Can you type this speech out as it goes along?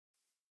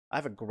I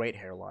have a great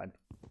hairline.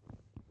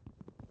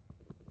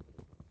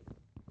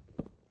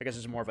 I guess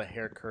it's more of a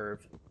hair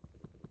curve.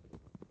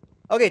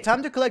 Okay,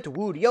 time to collect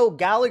wood. Yo,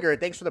 Gallagher,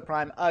 thanks for the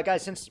prime.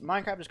 Guys, since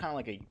Minecraft is kind of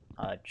like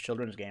a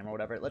children's game or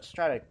whatever, let's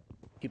try to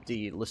keep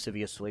the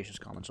lascivious, salacious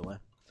comments away.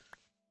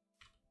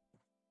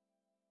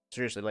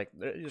 Seriously, like,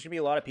 there's gonna be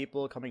a lot of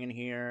people coming in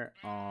here.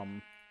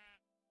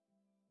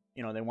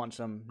 You know, they want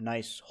some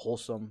nice,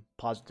 wholesome,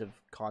 positive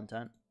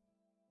content.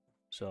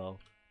 So,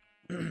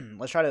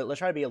 let's try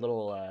to be a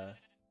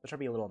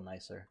little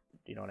nicer.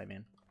 Do you know what I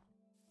mean?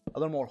 A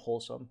little more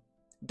wholesome.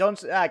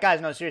 Don't,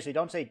 guys, no, seriously,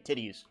 don't say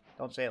titties.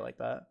 Don't say it like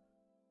that.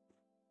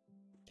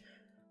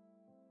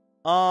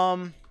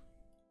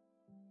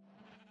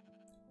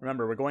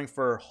 Remember, we're going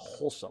for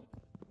wholesome.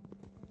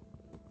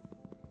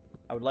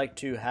 I would like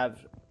to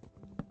have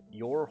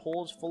your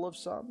holes full of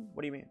some?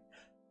 What do you mean?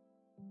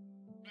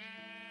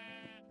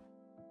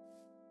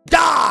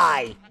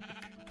 Die!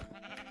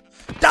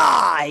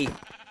 Die!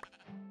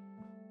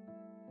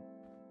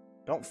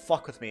 Don't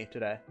fuck with me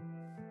today.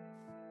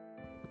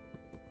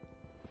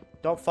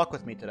 Don't fuck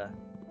with me today.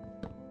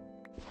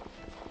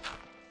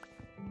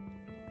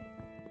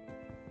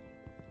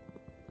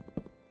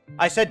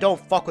 I said don't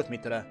fuck with me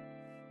today.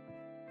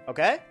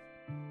 Okay?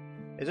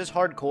 Is this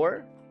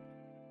hardcore?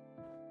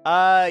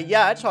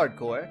 Yeah, it's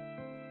hardcore.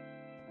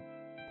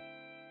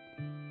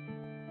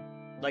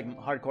 Like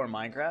hardcore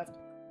Minecraft?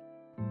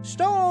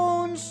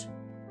 Stones!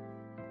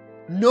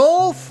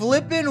 No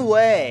flippin'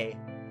 way.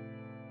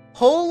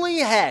 Holy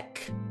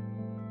heck.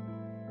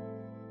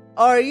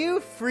 Are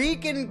you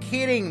freaking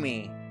kidding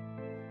me?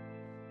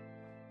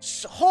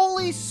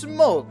 Holy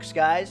smokes,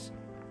 guys.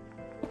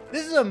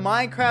 This is a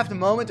Minecraft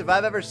moment if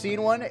I've ever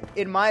seen one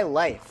in my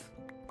life.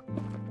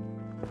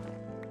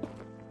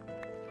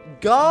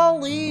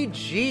 Golly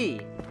gee.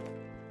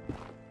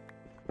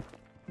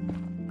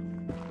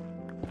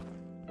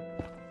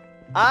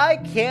 I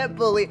can't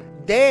believe...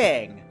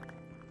 Dang.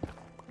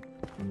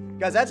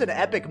 Guys, that's an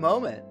epic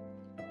moment.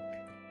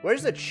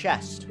 Where's the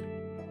chest?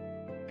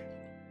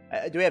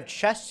 Do we have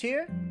chests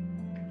here?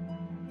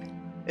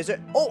 Is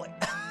there... Oh!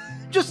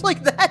 Just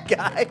like that,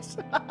 guys!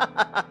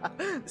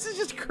 This is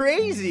just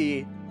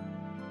crazy!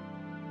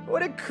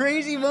 What a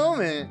crazy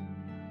moment!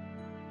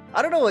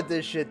 I don't know what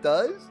this shit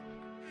does.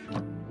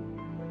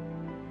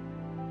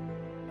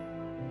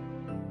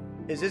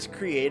 Is this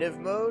creative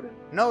mode?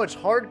 No, it's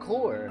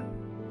hardcore.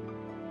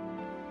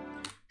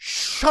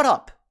 Shut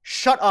up!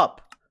 Shut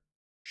up!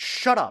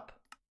 Shut up!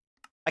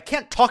 I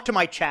can't talk to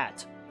my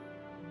chat!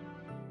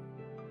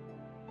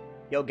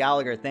 Yo,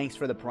 Gallagher, thanks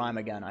for the prime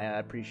again. I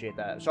appreciate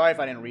that. Sorry if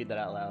I didn't read that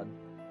out loud.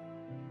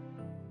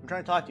 I'm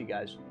trying to talk to you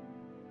guys.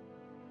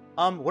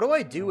 What do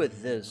I do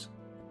with this?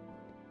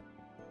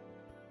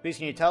 Please,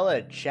 can you tell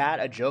a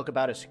chat a joke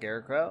about a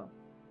scarecrow?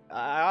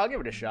 I'll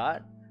give it a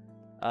shot.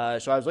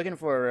 So I was looking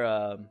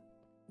for,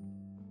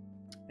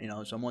 you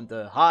know, someone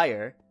to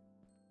hire.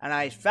 And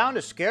I found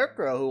a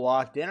scarecrow who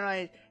walked in,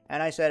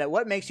 and I said,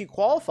 what makes you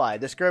qualified?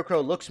 The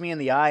scarecrow looks me in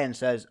the eye and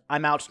says,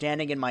 I'm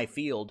outstanding in my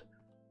field.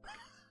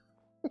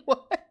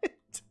 What?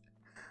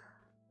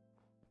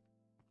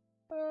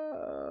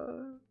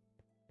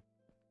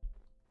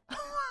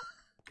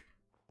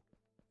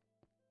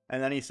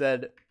 And then he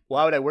said,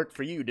 why would I work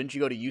for you? Didn't you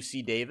go to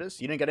UC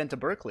Davis? You didn't get into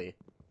Berkeley.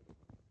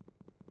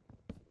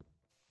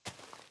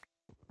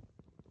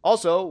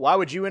 Also, why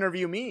would you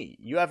interview me?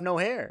 You have no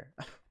hair.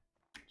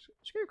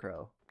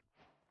 Scarecrow.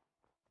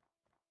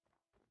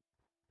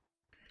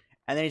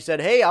 And then he said,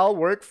 hey, I'll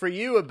work for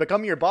you and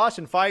become your boss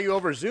and fire you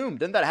over Zoom.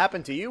 Didn't that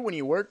happen to you when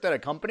you worked at a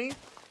company?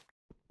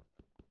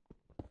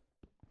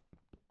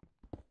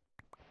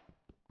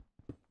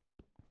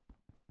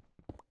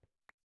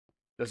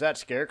 Does that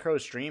scarecrow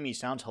stream? He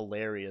sounds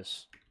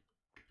hilarious.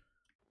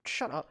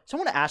 Shut up.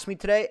 Someone asked me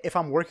today if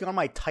I'm working on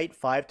my Tight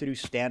 5 to do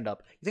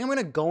stand-up. You think I'm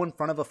going to go in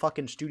front of a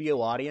fucking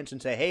studio audience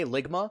and say, hey,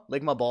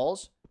 Ligma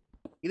balls?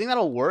 You think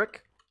that'll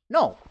work?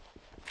 No.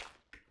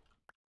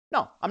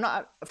 No, I'm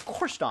not. Of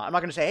course not. I'm not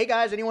going to say, hey,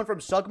 guys, anyone from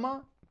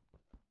Sugma?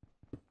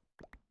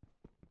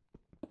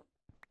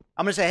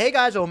 I'm going to say, hey,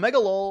 guys, Omega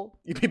Lol.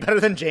 You'd be better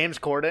than James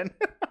Corden.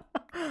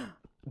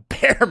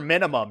 Bare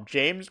minimum,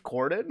 James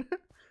Corden.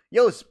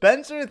 Yo,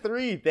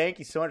 Spencer3, thank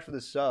you so much for the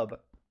sub.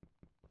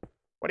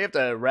 Why do you have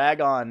to rag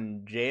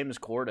on James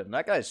Corden?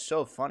 That guy's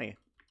so funny.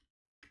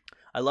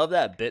 I love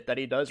that bit that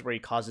he does where he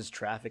causes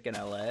traffic in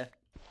LA.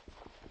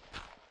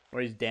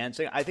 Where he's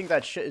dancing. I think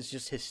that shit is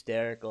just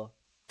hysterical.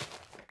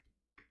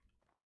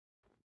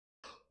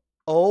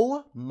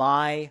 Oh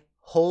my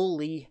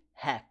holy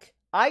heck.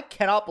 I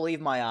cannot believe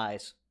my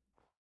eyes.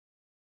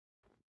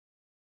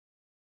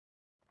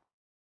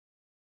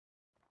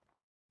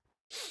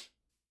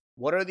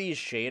 What are these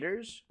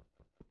shaders?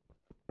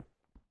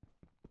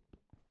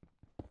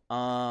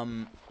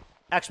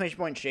 Exclamation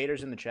point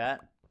shaders in the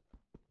chat.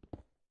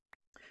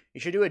 You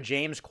should do a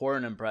James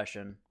Corden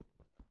impression.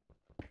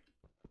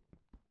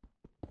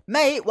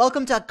 Mate,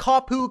 welcome to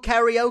Kapu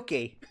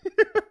Karaoke.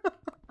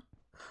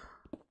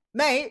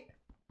 Mate.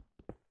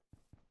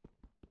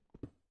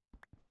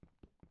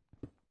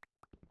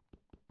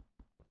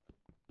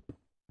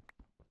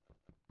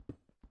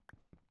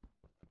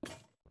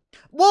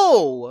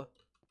 Whoa!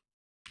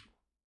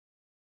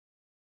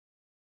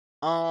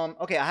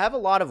 Okay, I have a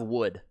lot of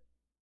wood.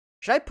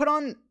 Should I put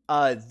on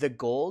the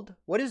gold?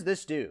 What does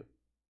this do?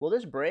 Will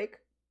this break?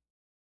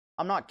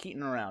 I'm not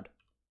keating around.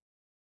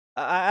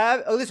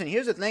 Oh, listen,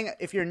 here's the thing.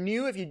 If you're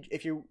new,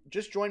 if you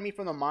just joined me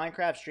from the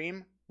Minecraft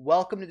stream,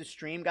 welcome to the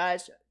stream,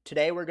 guys.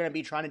 Today we're gonna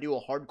be trying to do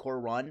a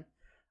hardcore run.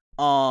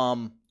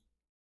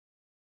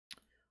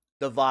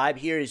 The vibe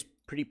here is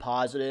pretty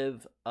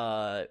positive.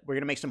 We're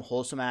gonna make some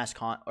wholesome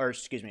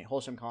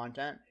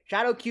content.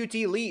 Shadow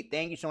QT Elite,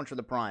 thank you so much for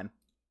the prime.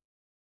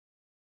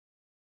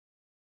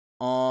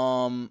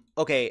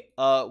 Okay,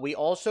 we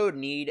also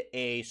need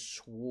a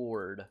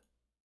sword.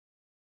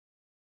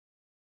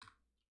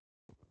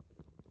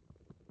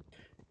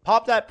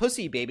 Pop that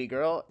pussy, baby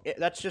girl.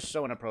 That's just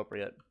so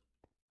inappropriate.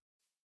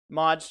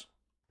 Mods.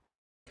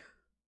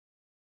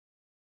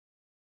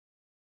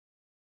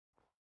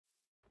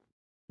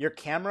 Your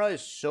camera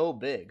is so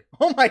big.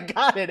 Oh my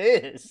god, it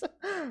is.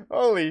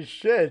 Holy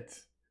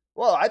shit.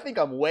 Well, I think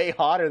I'm way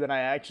hotter than I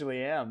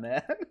actually am,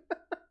 man.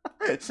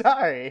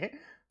 Sorry.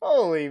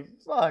 Holy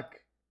fuck.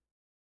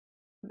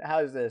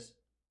 How's this?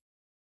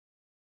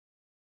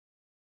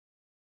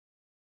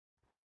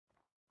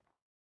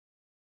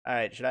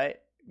 Alright, should I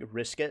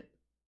risk it?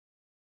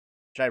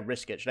 Should I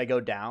risk it? Should I go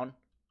down?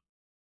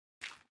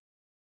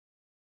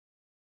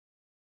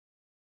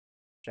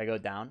 Should I go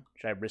down?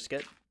 Should I risk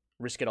it?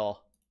 Risk it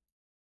all.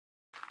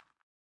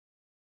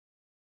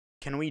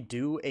 Can we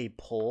do a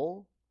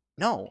poll?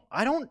 No,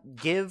 I don't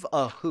give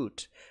a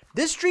hoot.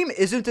 This stream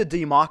isn't a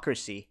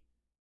democracy.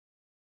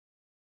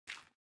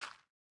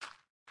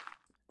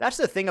 That's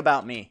the thing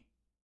about me.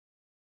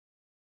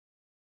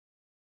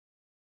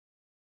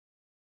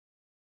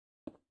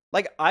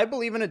 Like, I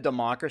believe in a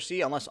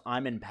democracy unless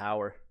I'm in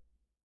power.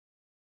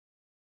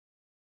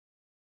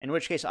 In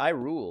which case, I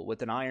rule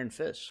with an iron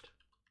fist.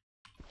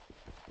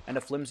 And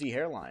a flimsy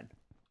hairline.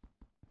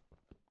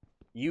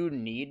 You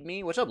need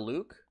me? What's up,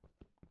 Luke?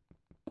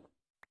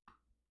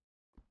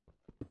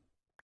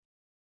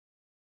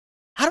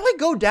 How do I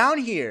go down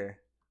here?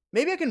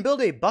 Maybe I can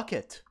build a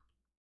bucket.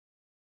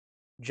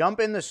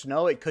 Jump in the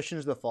snow, it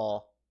cushions the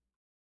fall.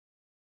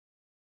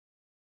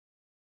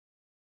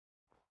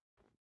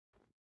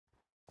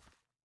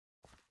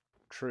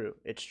 True.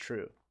 It's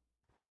true.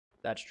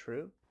 That's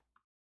true.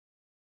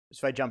 So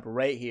if I jump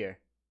right here,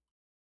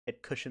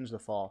 it cushions the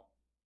fall.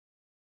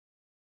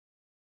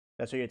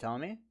 That's what you're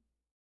telling me?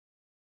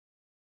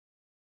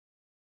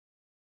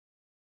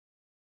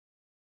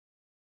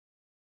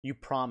 You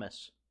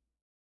promise.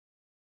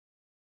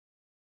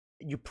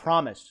 You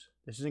promise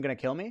this isn't gonna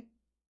kill me?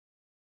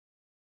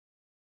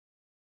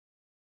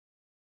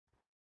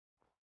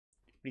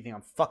 What do you think,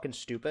 I'm fucking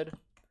stupid?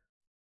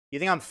 You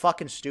think I'm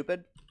fucking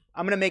stupid?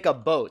 I'm gonna make a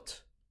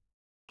boat.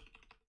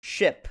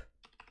 Ship.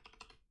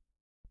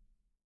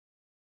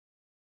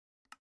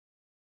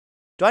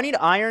 Do I need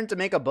iron to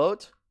make a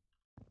boat?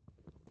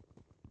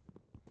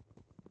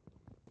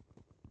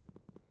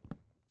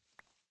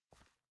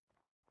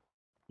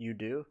 You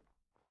do?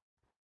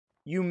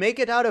 You make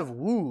it out of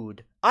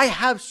wood. I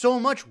have so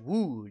much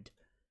wood.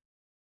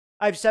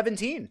 I have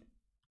 17.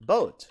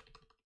 Boat.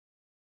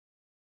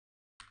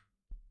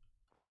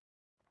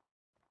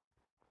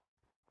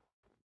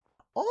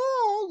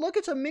 Oh, look,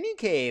 it's a mini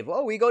cave.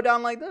 Oh, we go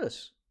down like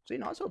this. See,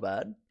 not so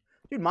bad.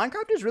 Dude,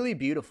 Minecraft is really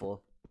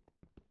beautiful.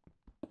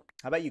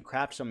 How about you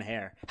craft some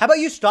hair? How about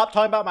you stop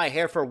talking about my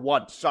hair for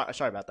once? Sorry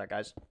about that,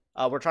 guys.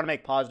 We're trying to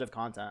make positive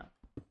content.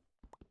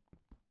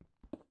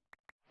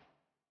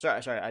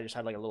 Sorry, I just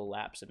had like a little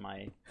lapse in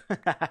my...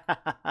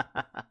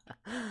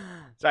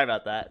 Sorry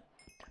about that.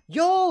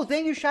 Yo,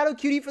 thank you, Shadow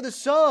Cutie, for the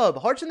sub.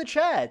 Hearts in the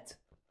chat.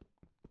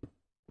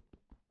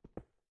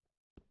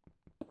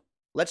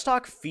 Let's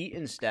talk feet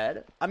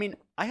instead. I mean,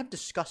 I have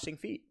disgusting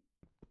feet.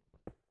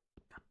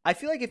 I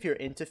feel like if you're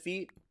into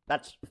feet,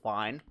 that's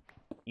fine.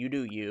 You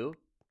do you.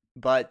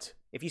 But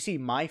if you see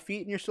my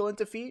feet and you're still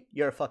into feet,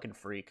 you're a fucking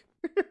freak.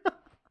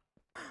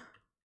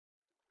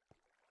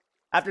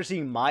 After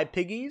seeing my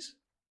piggies,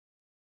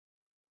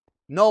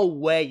 no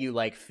way you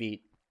like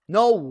feet.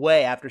 No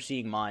way after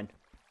seeing mine.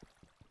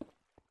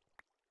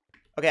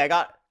 Okay, I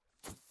got...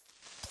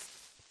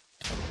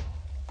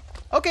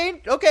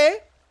 Okay.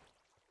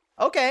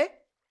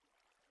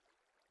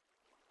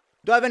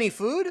 Do I have any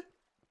food?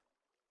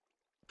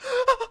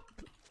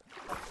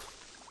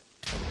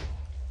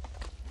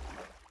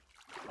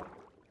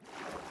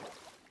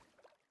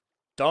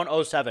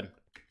 Don't 07.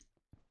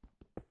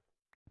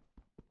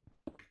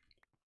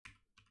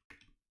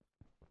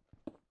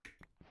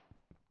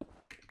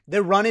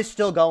 The run is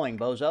still going,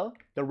 bozo.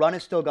 The run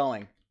is still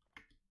going.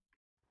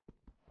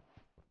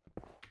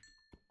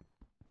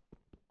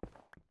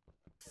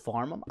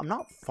 Farm them? I'm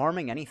not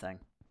farming anything.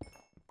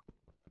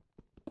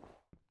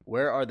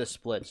 Where are the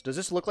splits? Does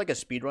this look like a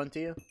speedrun to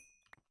you?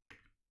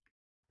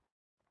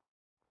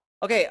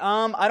 Okay,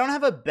 I don't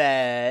have a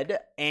bed,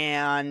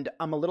 and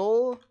I'm a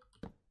little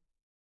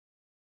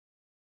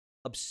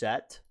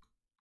upset.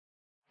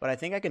 But I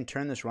think I can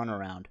turn this run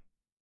around.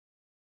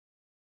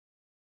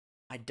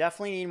 I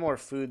definitely need more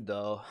food,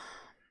 though.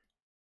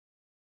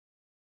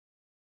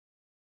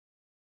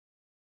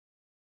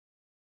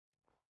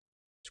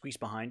 Squeaks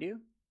behind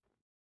you?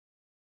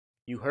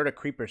 You heard a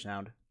creeper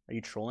sound. Are you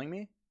trolling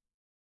me?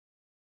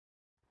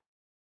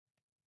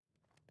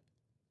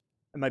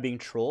 Am I being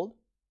trolled?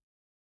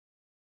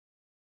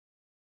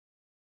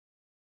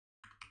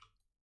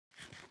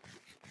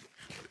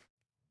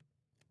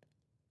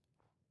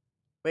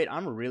 Wait,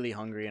 I'm really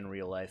hungry in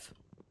real life.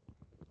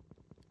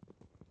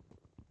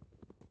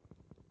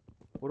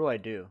 What do I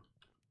do?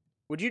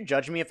 Would you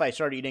judge me if I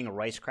start eating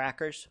rice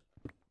crackers?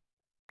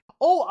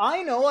 Oh,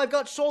 I know! I've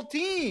got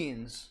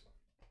saltines!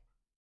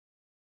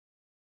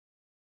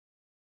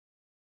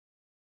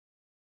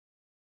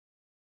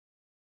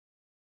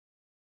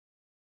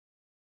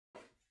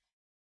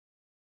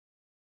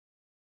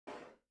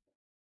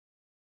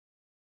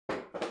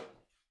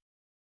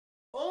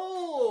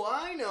 Oh,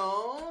 I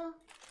know!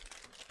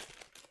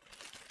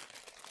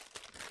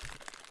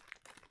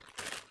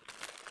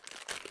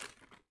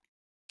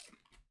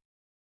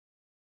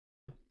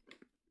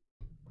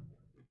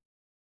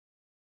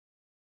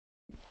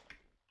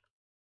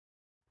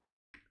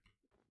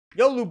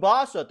 Yo,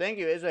 Lubasa, thank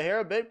you. Is the hair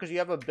a bit? Because you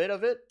have a bit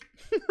of it?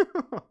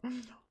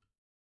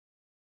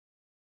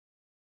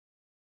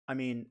 I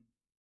mean,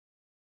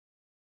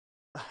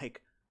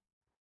 like,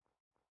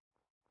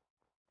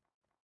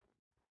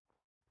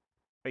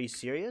 are you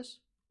serious?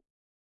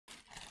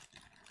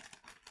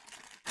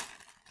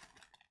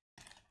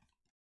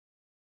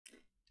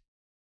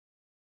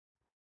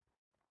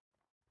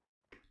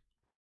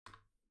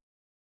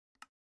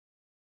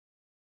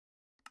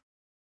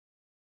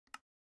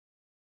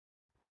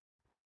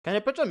 Can I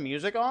put some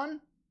music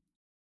on?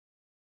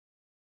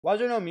 Why is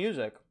there no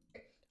music?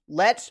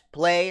 Let's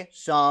play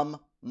some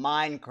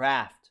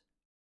Minecraft.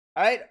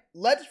 Alright,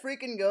 let's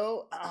freaking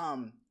go.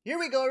 Here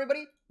we go,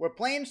 everybody. We're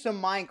playing some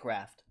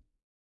Minecraft.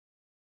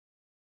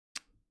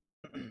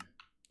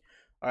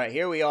 Alright,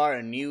 here we are,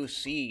 a new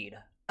seed.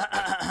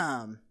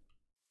 Oh,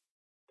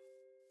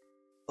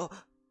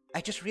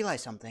 I just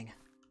realized something.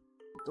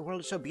 The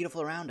world is so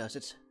beautiful around us,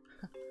 it's...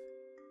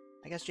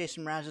 I guess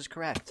Jason Mraz is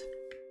correct.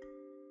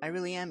 I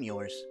really am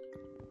yours.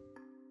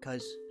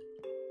 'Cause...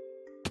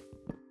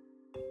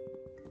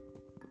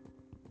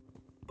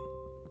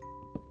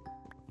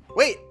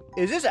 Wait,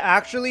 is this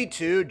actually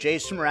to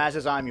Jason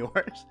Mraz's I'm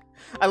Yours?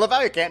 I love how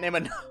I can't name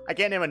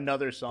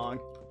another song.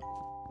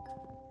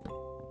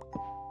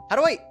 How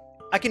do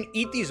I can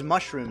eat these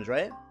mushrooms,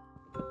 right?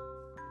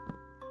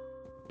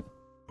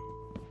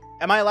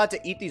 Am I allowed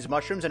to eat these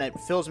mushrooms and it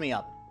fills me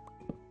up?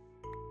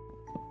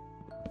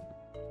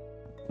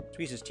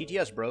 Squeeze, is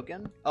TTS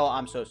broken? Oh,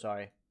 I'm so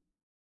sorry.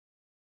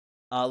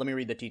 Let me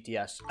read the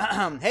TTS.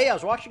 Hey, I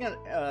was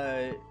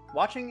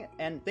watching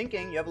and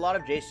thinking you have a lot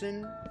of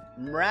Jason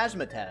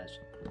Mrazmataz.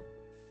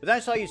 But then I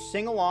saw you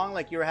sing along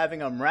like you were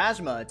having a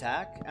Mrazma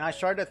attack, and I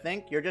started to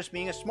think you're just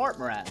being a smart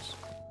Mraz.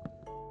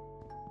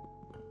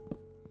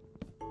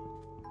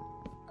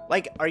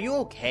 Like, are you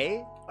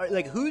okay?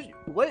 Like,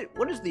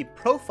 what is the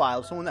profile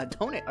of someone that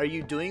donated? Are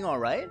you doing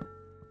alright?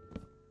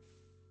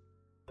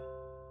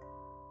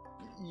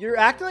 You're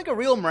acting like a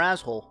real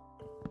Mrazhole.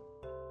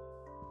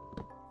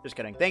 Just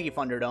kidding. Thank you,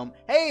 Thunderdome.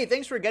 Hey,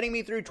 thanks for getting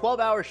me through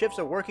 12-hour shifts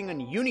of working on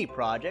uni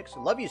projects.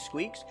 Love you,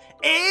 Squeex.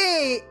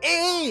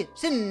 Hey,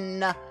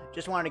 sin.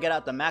 Just wanted to get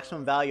out the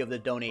maximum value of the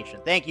donation.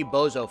 Thank you,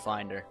 Bozo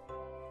Finder.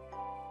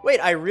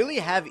 Wait, I really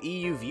have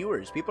EU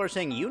viewers. People are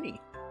saying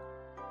uni.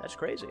 That's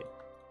crazy.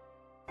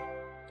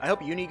 I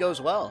hope uni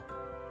goes well.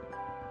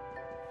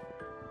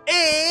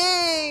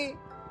 Hey!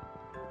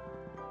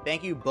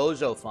 Thank you,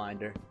 Bozo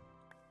Finder.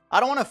 I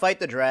don't want to fight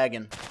the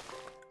dragon.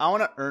 I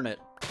want to earn it.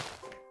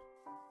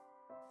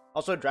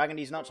 Also, Dragon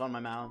D's nuts on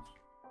my mouth.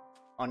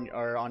 On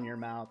your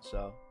mouth,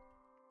 so.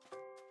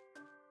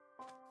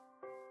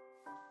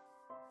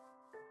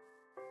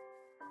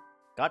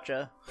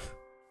 Gotcha.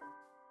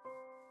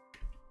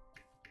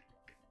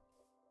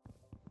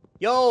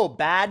 Yo,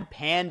 Bad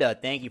Panda,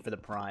 thank you for the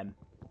prime.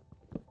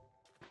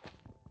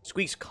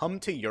 Squeaks, come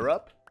to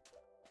Europe?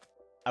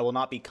 I will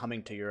not be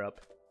coming to Europe.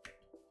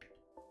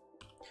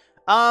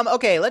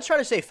 Okay, let's try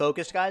to stay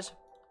focused, guys.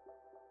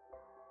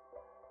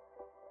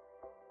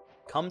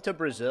 Come to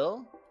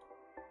Brazil?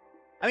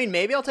 I mean,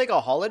 maybe I'll take a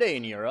holiday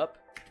in Europe.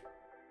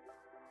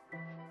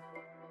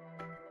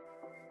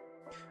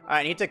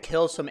 Alright, I need to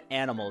kill some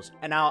animals.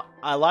 And now,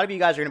 a lot of you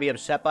guys are going to be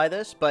upset by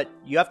this, but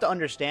you have to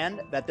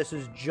understand that this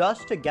is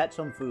just to get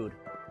some food.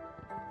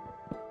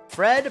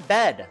 Fred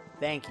Bed,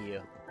 thank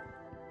you.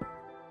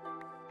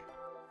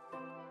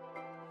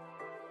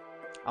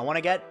 I want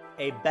to get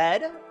a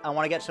bed. I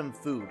want to get some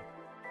food.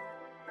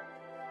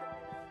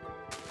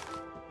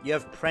 You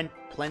have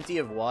plenty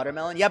of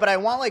watermelon? Yeah, but I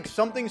want, like,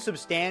 something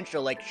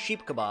substantial, like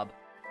sheep kebab.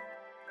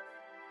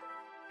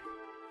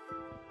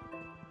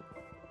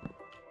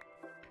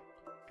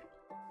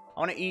 I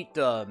want to eat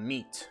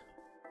meat.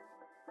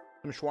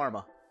 Some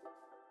shawarma.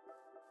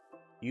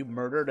 You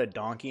murdered a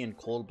donkey in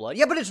cold blood?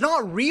 Yeah, but it's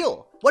not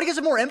real! Why do you guys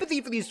have more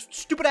empathy for these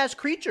stupid-ass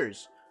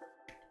creatures?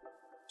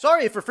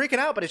 Sorry for freaking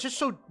out, but it's just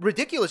so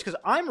ridiculous, because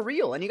I'm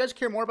real, and you guys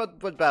care more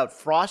about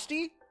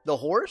Frosty, the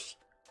horse?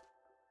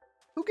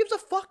 Who gives a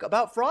fuck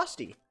about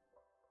Frosty?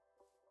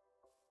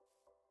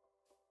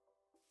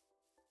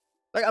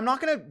 Like, I'm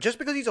not gonna, just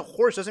because he's a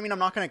horse doesn't mean I'm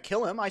not gonna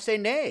kill him. I say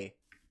nay.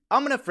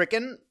 I'm gonna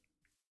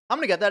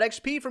get that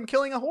XP from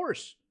killing a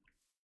horse.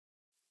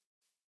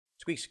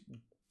 Squeex,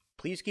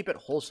 please keep it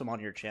wholesome on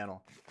your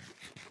channel.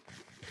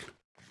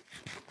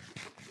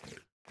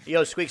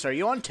 Yo, Squeex, are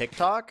you on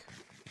TikTok?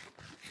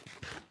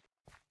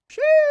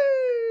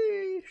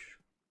 Sheesh.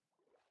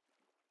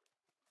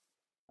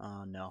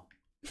 Oh, no.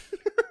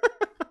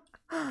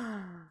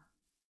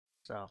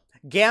 So,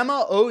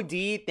 Gamma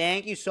OD,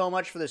 thank you so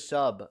much for the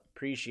sub.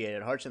 Appreciate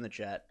it. Hearts in the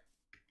chat.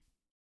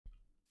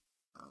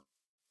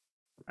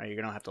 Alright, you're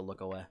gonna have to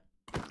look away.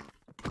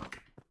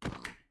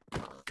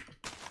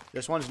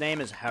 This one's name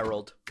is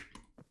Harold.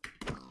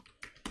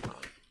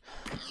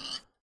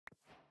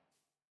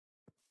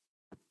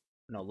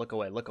 No, look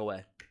away, look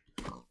away.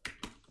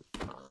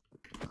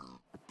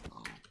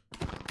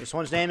 This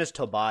one's name is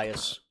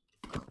Tobias.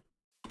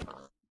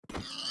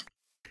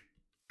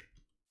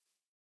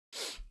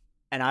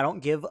 And I don't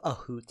give a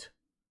hoot.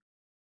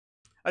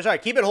 Oh, sorry,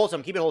 keep it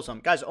wholesome, keep it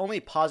wholesome. Guys, only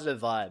positive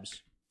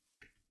vibes.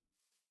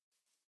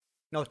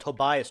 No,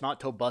 Tobias, not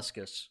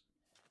Tobuscus.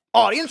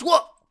 Audience,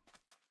 what?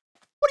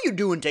 What are you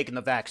doing taking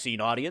the vaccine,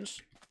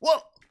 audience?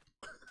 What?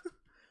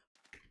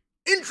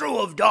 Intro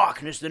of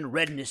darkness, then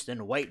redness,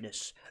 then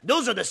whiteness.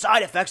 Those are the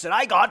side effects that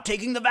I got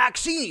taking the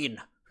vaccine.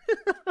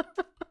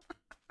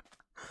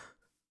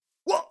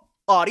 What?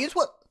 Audience,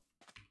 what?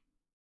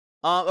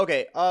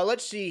 Okay,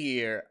 let's see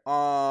here.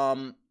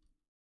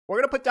 We're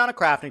gonna put down a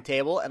crafting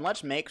table, and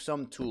let's make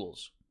some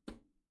tools.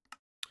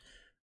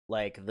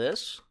 Like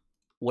this.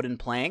 Wooden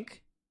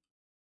plank.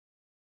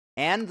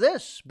 And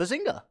this.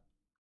 Bazinga.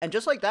 And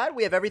just like that,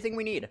 we have everything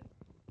we need.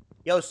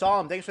 Yo,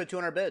 Solemn, thanks for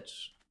 200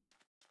 bits.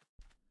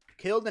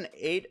 Killed and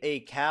ate a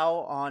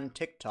cow on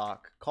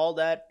TikTok. Call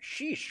that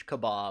sheesh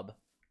kebab.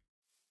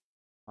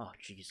 Oh,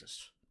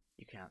 Jesus.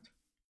 You can't.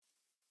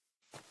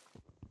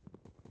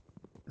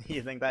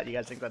 You think that? You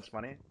guys think that's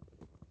funny?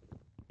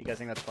 You guys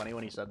think that's funny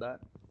when he said that?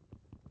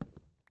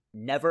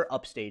 Never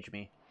upstage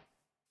me.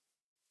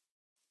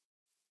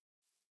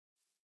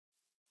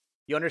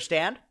 You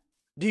understand?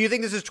 Do you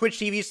think this is Twitch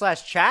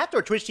TV/chat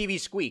or Twitch TV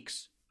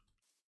Squeex?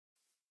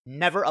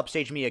 Never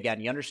upstage me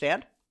again. You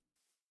understand?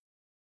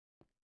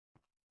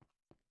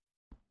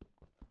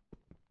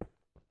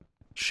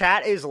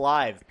 Chat is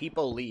live.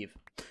 People leave.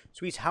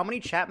 Squeex, how many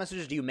chat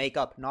messages do you make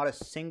up? Not a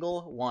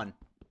single one.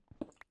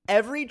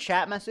 Every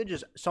chat message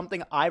is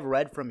something I've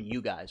read from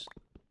you guys.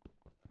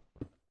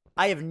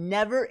 I have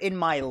never in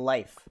my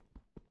life.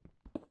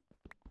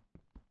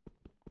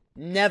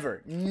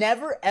 Never,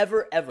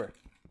 ever, ever.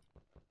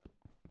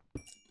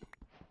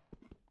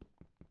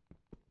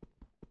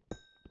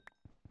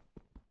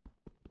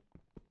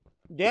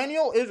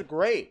 Daniel is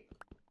great.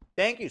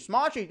 Thank you.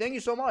 Smotchy, thank you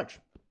so much.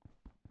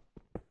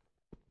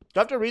 Do I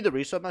have to read the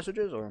resub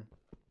messages, or?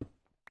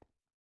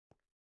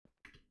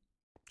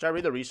 Should I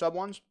read the resub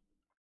ones?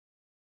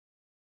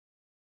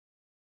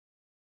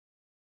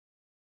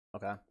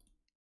 Okay.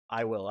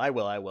 I will.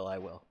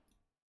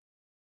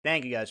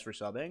 Thank you guys for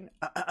subbing.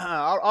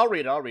 I'll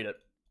read it.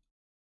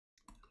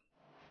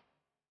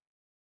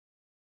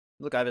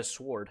 Look, I have a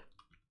sword.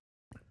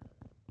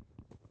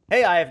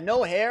 Hey, I have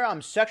no hair.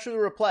 I'm sexually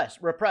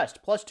repressed.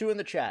 +2 in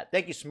the chat.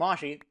 Thank you,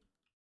 Smoshy.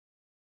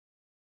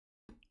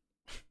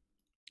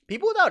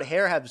 People without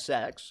hair have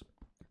sex.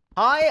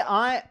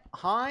 Hi,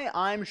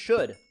 I'm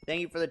should.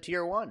 Thank you for the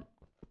tier 1.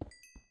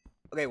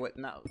 Okay, wait,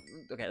 no.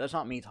 Okay, that's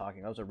not me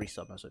talking. That was a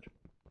resub message.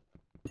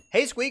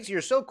 Hey, Squeex,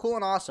 you're so cool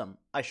and awesome.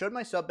 I showed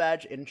my sub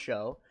badge in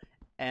show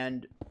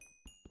and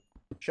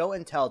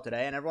tell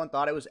today, and everyone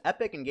thought it was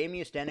epic and gave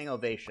me a standing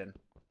ovation.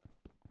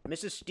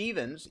 Mrs.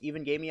 Stevens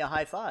even gave me a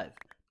high five.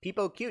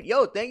 Peepo cute.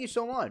 Yo, thank you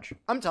so much.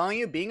 I'm telling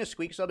you, being a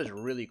Squeex sub is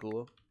really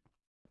cool.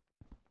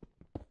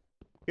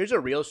 Here's a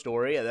real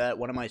story that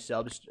one of my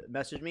subs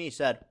messaged me. He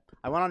said,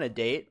 I went on a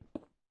date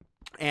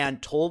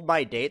and told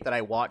my date that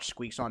I watched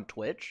Squeex on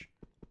Twitch.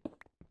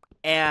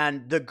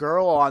 And the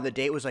girl on the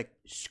date was like,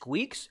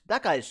 Squeex?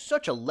 That guy is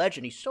such a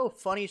legend. He's so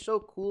funny, so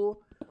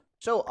cool,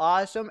 so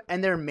awesome.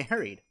 And they're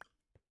married.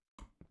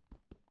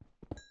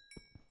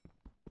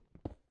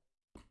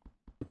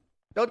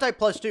 Don't type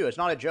 +2. It's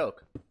not a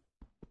joke.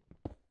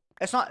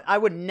 It's not. I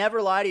would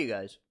never lie to you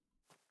guys.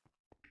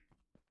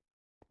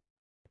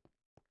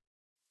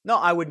 No,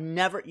 I would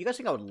never. You guys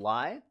think I would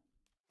lie?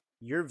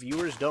 Your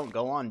viewers don't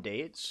go on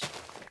dates?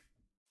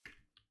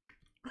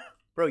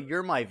 Bro,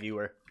 you're my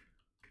viewer.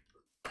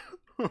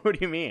 What do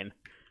you mean?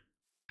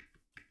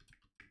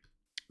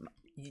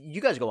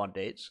 You guys go on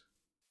dates.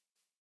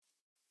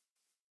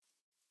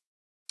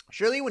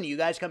 Surely when you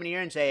guys come in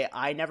here and say,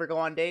 I never go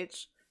on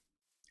dates,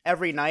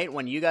 every night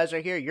when you guys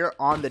are here, you're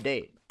on the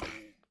date.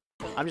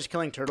 I'm just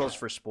killing turtles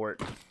for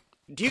sport.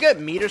 Do you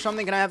get meat or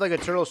something? Can I have like a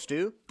turtle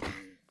stew?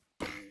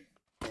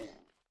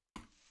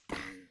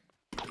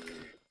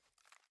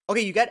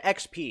 Okay, you get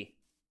XP.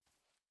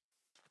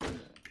 You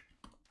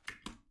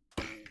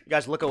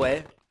guys look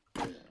away.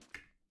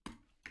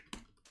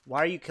 Why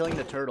are you killing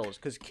the turtles?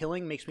 Because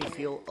killing makes me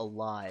feel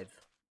alive.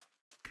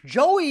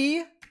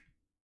 Joey!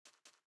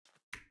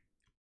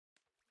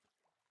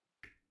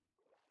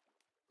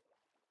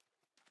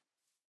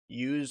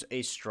 use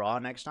a straw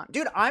next time.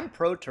 Dude, I'm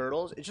pro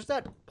turtles. It's just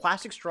that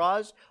plastic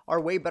straws are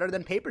way better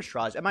than paper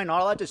straws. Am I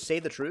not allowed to say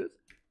the truth?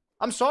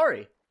 I'm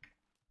sorry.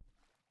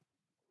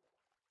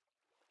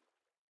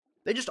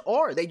 They just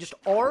are. They just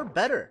are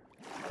better.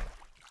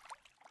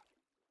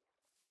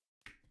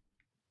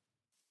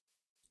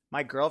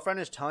 My girlfriend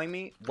is telling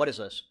me... What is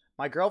this?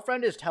 My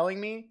girlfriend is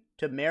telling me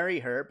to marry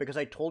her because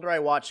I told her I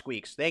watch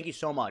Squeex. Thank you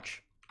so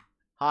much.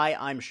 Hi,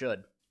 I'm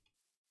Should.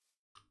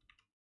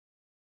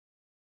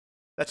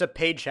 That's a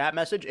paid chat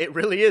message? It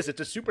really is.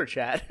 It's a super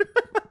chat.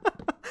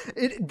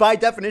 It, by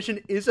definition,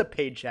 is a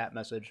paid chat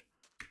message.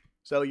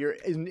 So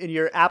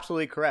you're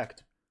absolutely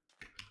correct.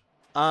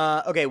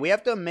 Okay, we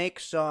have to make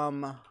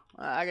some...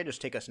 I can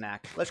just take a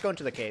snack. Let's go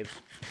into the caves.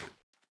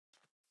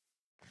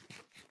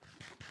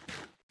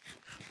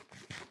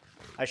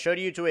 I showed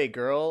you to a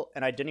girl,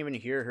 and I didn't even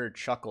hear her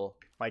chuckle.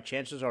 My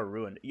chances are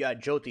ruined. Yeah,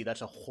 Jyoti,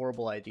 that's a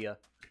horrible idea.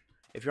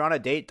 If you're on a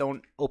date,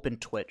 don't open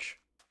Twitch.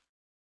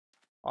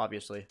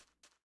 Obviously.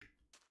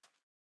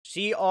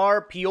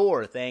 CR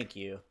Pure, thank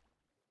you.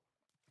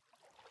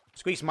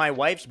 Squeex, my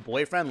wife's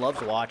boyfriend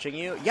loves watching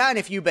you. Yeah, and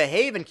if you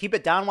behave and keep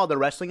it down while they're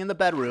wrestling in the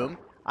bedroom,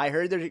 I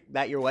heard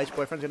that your wife's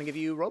boyfriend's gonna give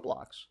you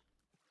Roblox.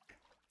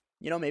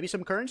 You know, maybe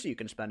some currency you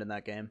can spend in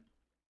that game.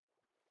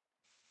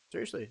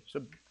 Seriously.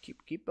 So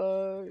keep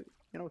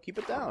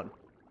it down.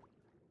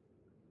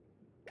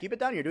 Keep it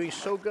down. You're doing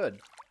so good.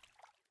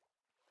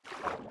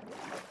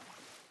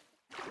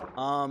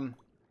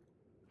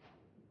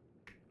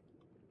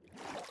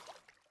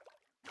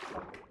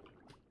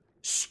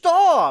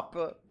 Stop!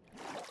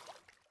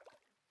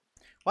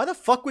 Why the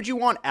fuck would you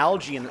want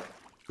algae in the...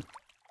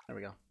 There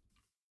we go.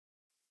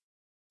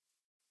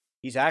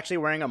 He's actually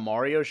wearing a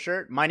Mario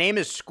shirt. My name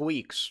is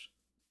Squeex.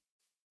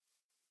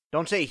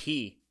 Don't say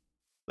he.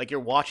 Like you're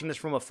watching this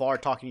from afar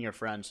talking to your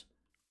friends.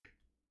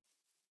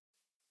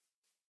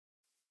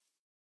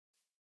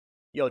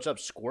 Yo, what's up,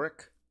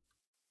 Squirk?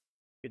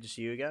 Good to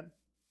see you again.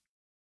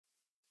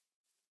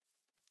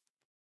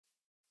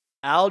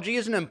 Algae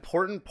is an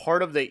important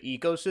part of the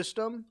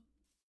ecosystem?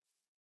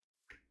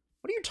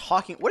 What are you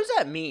talking? What does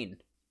that mean?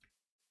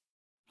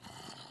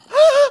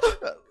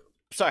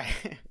 Sorry,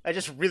 I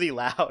just really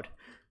loud.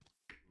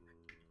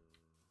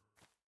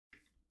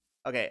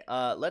 Okay,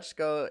 let's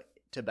go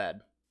to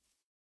bed.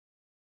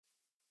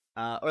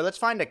 Or let's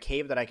find a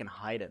cave that I can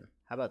hide in.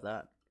 How about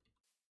that?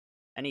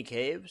 Any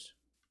caves?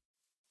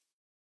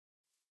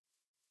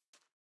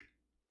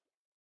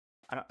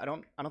 I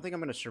don't think I'm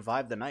gonna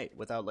survive the night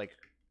without like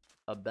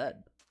a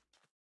bed.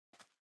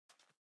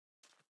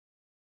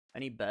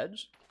 Any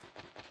beds?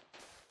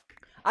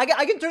 I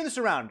can turn this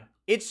around.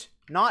 It's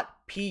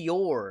not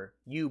pure,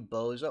 you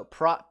bozo.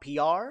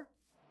 PR?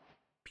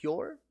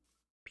 Pure?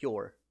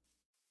 Pure.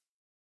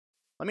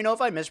 Let me know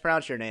if I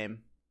mispronounce your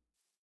name.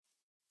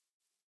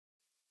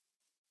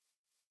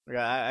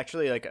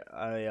 Actually, like,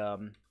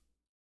 I'm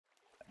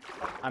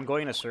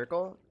going in a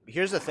circle.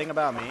 Here's the thing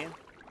about me.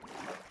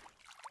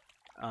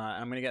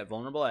 I'm gonna get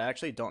vulnerable. I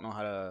actually don't know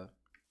how to...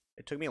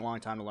 It took me a long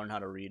time to learn how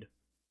to read.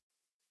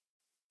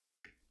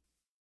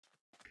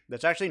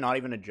 That's actually not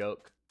even a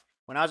joke.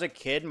 When I was a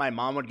kid, my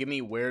mom would give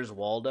me Where's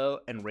Waldo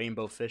and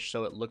Rainbow Fish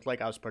so it looked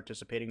like I was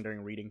participating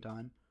during reading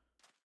time.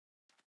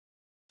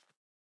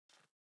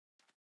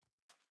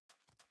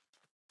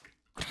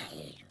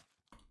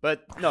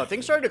 But, no,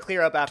 things started to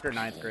clear up after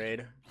 9th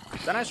grade.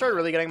 Then I started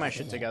really getting my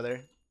shit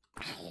together.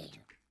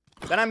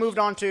 Then I moved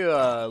on to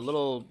a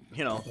little,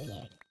 you know,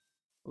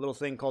 a little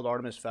thing called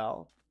Artemis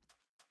Fowl.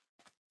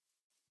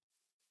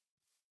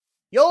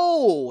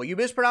 Yo! You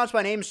mispronounced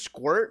my name,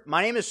 Squirt?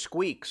 My name is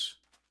Squeex.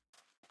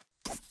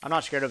 I'm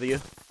not scared of you.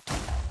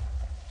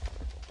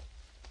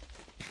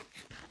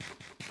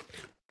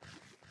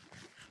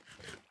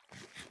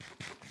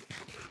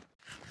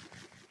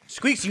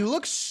 Squeex, you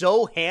look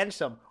so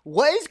handsome.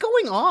 What is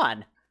going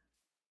on?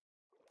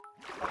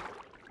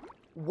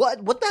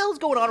 What the hell is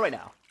going on right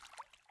now?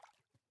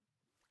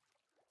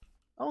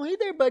 Oh, hey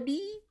there,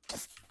 buddy.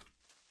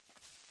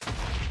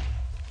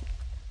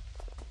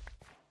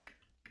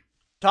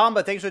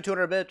 Tomba, thanks for the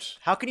 200 bits.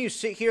 How can you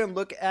sit here and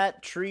look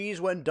at trees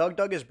when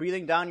Doug is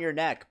breathing down your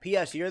neck?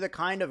 P.S. You're the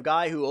kind of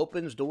guy who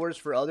opens doors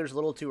for others a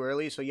little too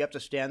early, so you have to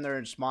stand there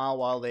and smile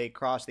while they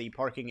cross the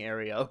parking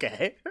area.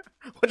 Okay.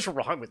 What's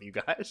wrong with you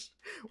guys?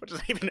 What does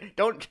that even...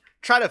 Don't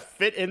try to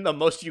fit in the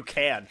most you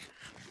can.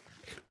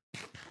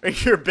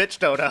 You're a bitch,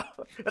 Dodo.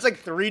 That's like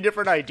 3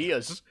 different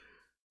ideas.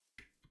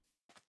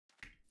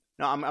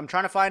 No, I'm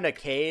trying to find a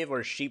cave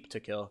or sheep to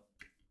kill.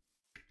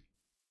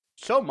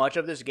 So much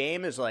of this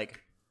game is like...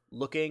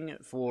 looking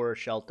for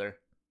shelter.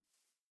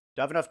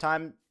 Do I have enough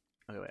time?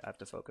 Okay, wait, I have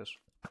to focus.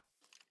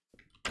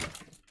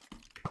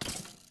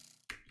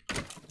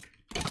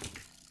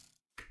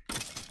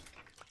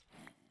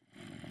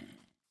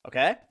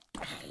 Okay.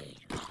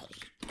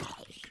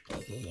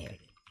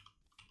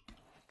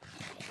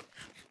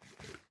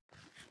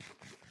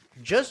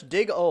 Just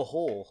dig a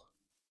hole.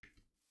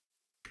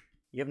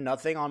 You have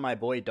nothing on my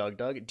boy Doug.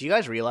 Do you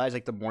guys realize,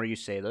 like, the more you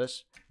say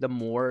this, the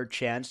more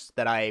chance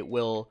that I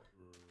will...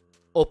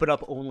 open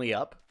up only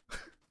up.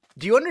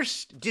 Do you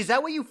understand? Is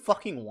that what you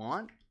fucking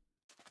want?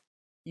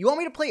 You want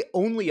me to play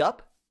only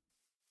up?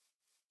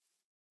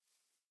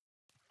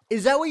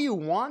 Is that what you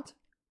want?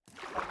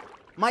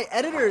 My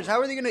editors, how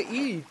are they gonna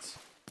eat?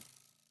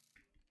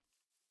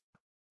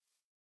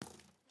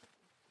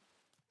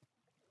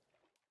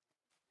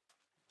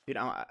 Dude,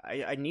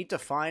 I need to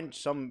find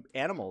some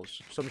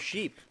animals, some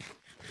sheep.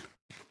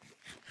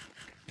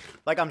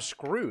 Like, I'm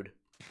screwed.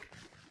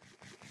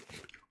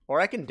 Or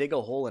I can dig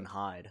a hole and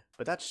hide,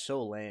 but that's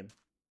so lame.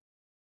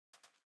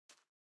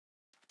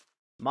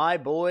 My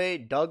boy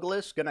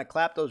Douglas gonna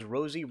clap those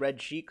rosy red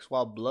cheeks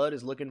while Blood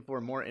is looking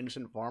for more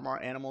innocent farm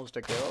animals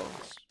to kill.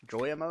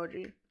 Joy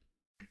emoji.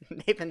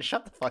 Nathan,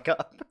 shut the fuck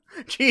up.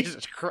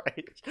 Jesus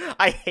Christ.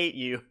 I hate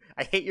you.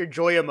 I hate your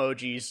joy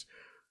emojis.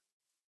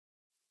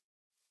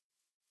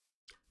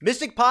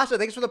 Mystic Pasta,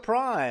 thanks for the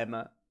prime.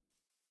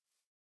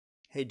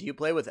 Hey, do you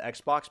play with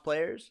Xbox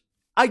players?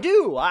 I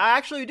do. I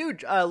actually do.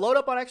 Load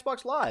up on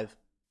Xbox Live.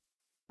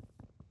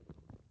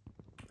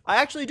 I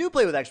actually do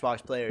play with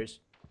Xbox players.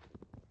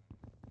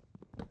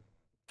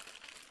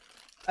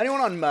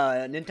 Anyone on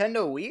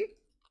Nintendo Wii?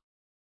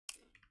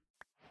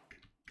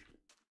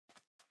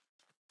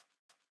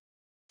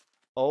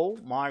 Oh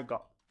my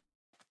god.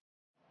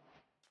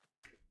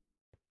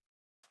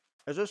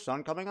 Is the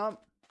sun coming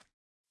up?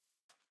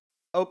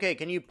 Okay,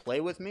 can you play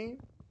with me?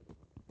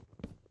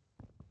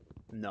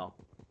 No.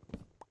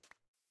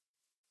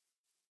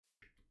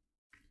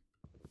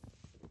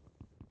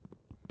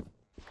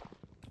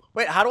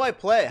 Wait, how do I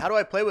play? How do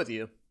I play with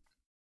you?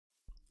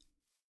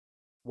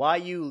 Why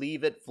you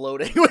leave it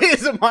floating? Wait,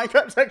 is the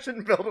Minecraft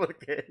section filled with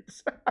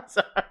kids?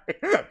 Sorry.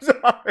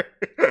 Sorry.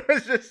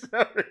 It's just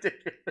so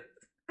ridiculous.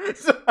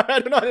 Sorry, I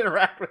do not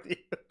interact with you.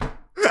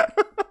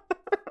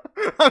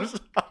 I'm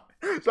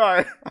sorry.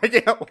 Sorry. I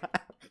can't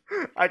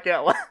laugh. I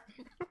can't laugh.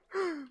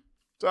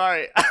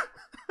 Sorry.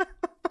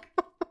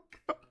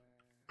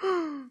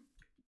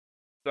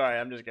 Sorry,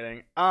 I'm just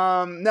kidding.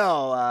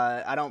 No,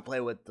 I don't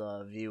play with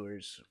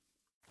viewers.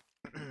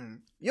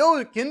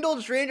 Yo,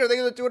 Kindled Stranger, thank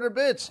you for the 200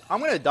 bits. I'm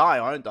gonna die,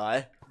 aren't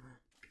I?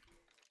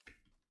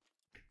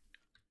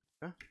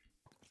 Okay.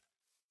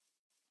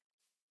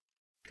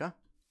 Okay.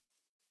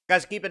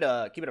 Guys, keep it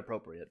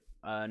appropriate.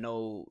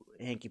 No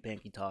hanky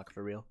panky talk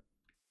for real.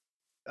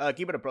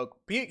 Keep it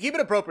appropriate. Keep it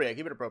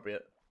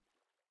appropriate.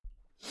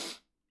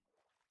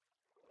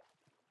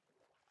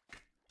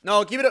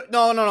 No,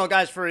 no,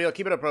 guys, for real.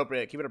 Keep it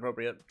appropriate. Keep it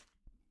appropriate.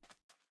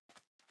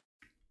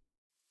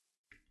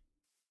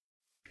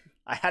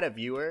 I had a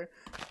viewer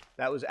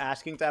that was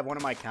asking to have one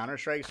of my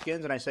Counter-Strike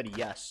skins, and I said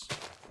yes.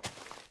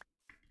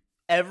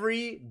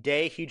 Every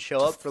day he'd show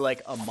up for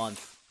like a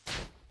month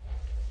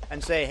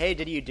and say, "Hey,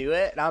 did you do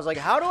it?" And I was like,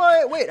 how do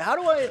I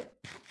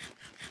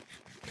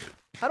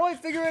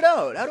figure it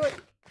out?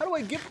 How do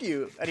I gift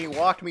you? And he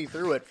walked me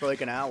through it for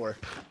like an hour.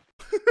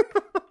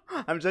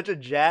 I'm such a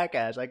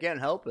jackass. I can't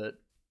help it.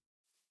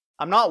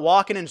 I'm not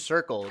walking in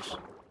circles.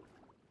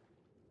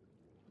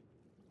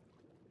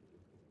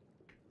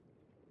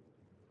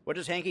 What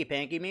does hanky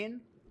panky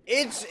mean?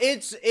 It's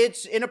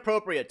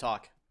inappropriate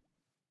talk.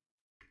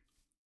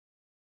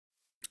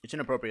 It's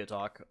inappropriate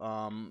talk.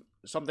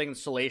 Something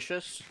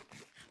salacious.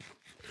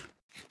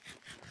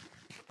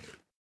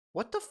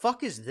 What the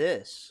fuck is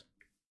this?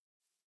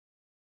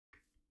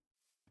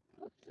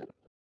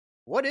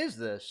 What is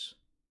this?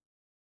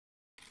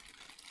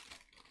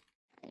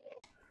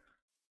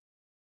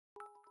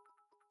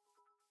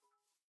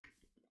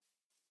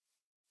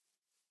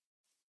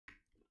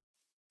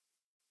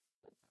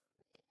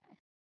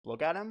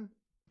 Look at him.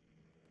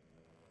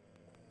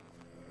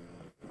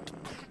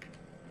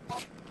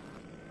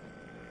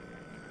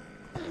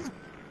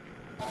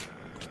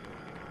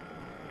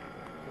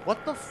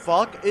 What the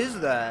fuck is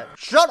that?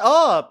 Shut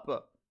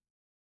up!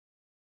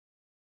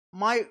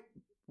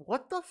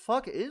 What the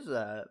fuck is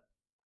that?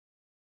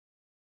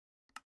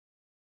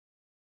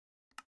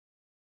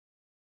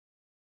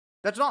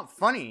 That's not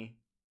funny.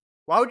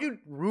 Why would you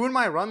ruin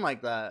my run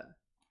like that?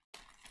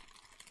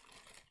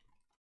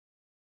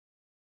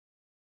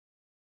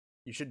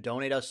 You should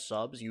donate us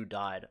subs. You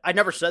died. I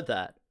never said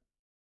that.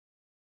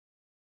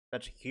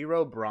 That's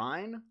Hero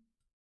Brine?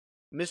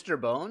 Mr.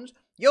 Bones?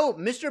 Yo,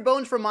 Mr.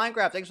 Bones from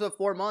Minecraft. Thanks for the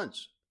 4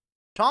 months.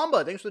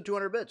 Tomba, thanks for the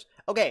 200 bits.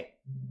 Okay.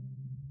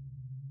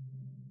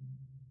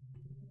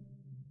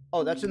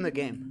 Oh, that's in the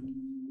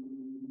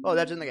game. Oh,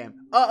 that's in the game.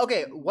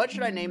 Okay, what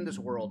should I name this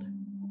world?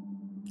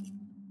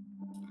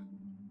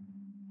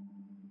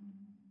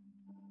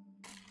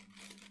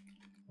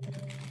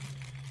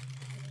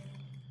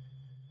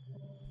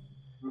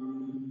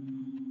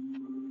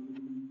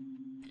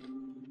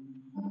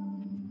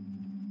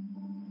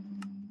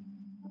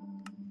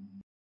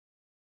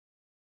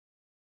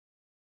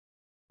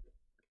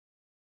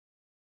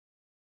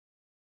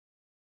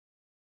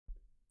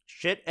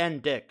 Shit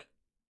and dick.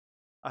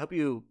 I hope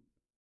you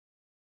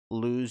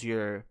lose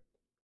your...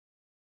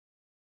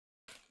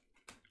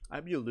 I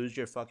hope you lose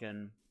your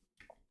fucking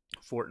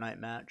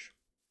Fortnite match.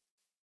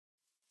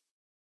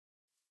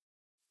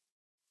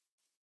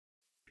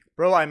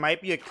 Bro, I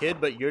might be a kid,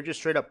 but you're just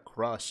straight up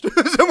crust.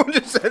 Someone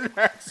just said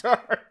that.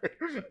 Sorry.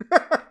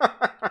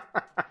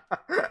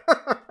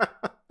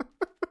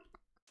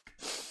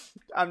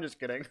 I'm just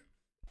kidding.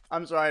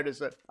 I'm sorry to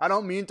say. I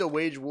don't mean to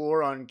wage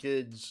war on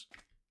kids.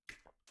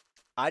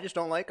 I just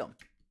don't like them.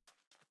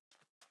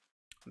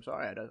 I'm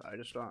sorry. I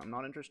just I'm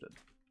not interested.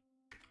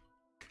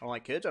 I don't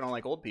like kids. I don't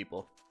like old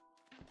people.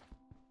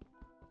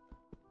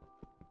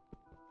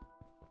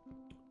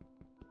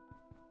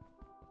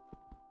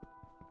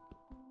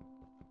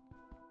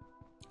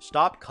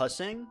 Stop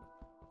cussing.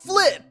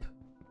 Flip.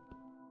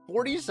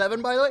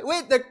 47 by the way.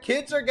 Wait, the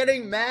kids are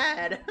getting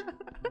mad.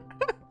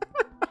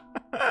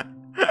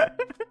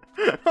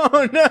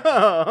 Oh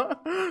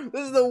no!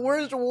 This is the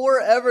worst war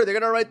ever. They're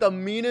gonna write the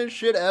meanest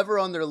shit ever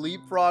on their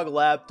Leapfrog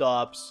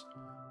laptops.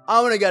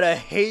 I'm gonna get a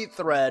hate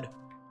thread.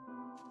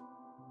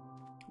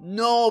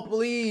 No,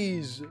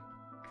 please.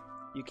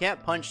 You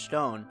can't punch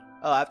stone.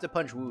 Oh, I have to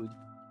punch wood.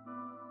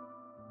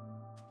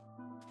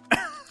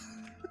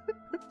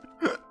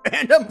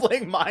 And I'm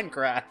playing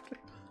Minecraft.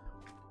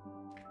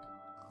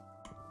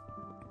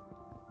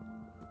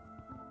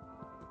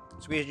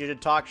 Squeeze, you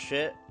should talk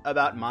shit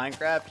about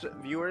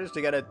Minecraft viewers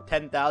to get a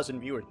 10,000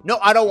 viewers. No,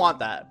 I don't want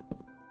that.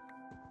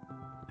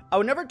 I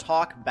would never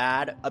talk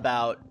bad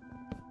about,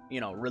 you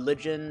know,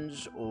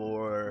 religions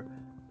or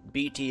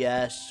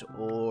BTS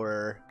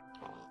or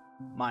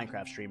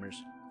Minecraft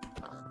streamers.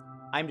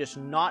 I'm just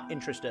not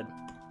interested.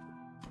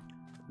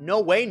 No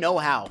way, no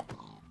how.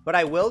 But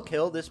I will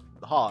kill this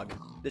hog,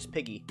 this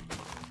piggy.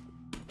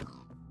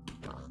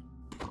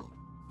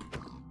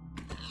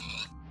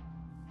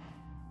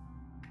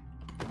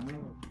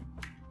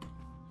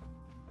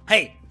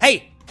 Hey,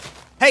 hey,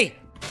 hey,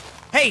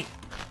 hey!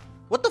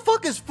 What the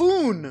fuck is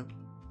Foon?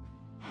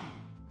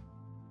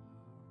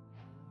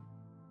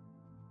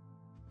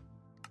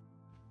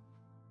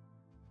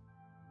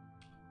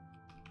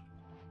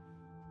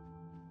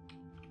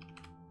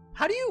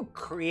 How do you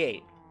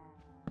create?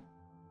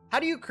 How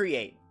do you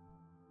create?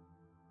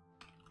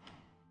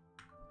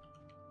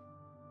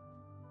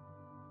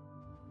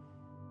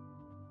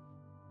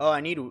 Oh,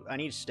 I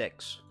need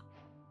sticks.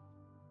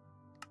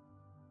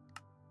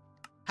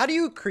 How do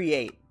you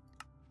create?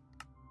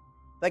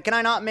 Like, can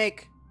I not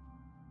make...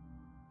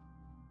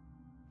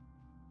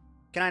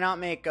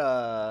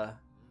 Oh,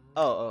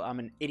 I'm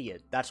an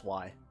idiot. That's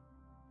why.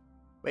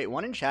 Wait,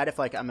 one in chat if,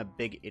 like, I'm a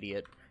big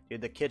idiot.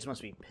 Dude, the kids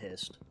must be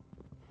pissed.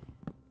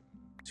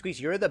 Squeeze,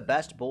 you're the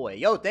best boy.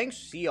 Yo,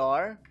 thanks,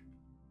 CR.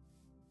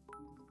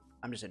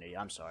 I'm just an idiot.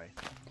 I'm sorry.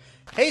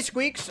 Hey,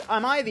 Squeex.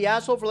 Am I the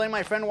asshole for letting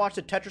my friend watch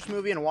the Tetris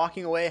movie and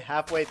walking away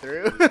halfway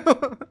through?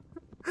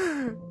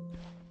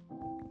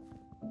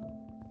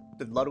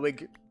 Did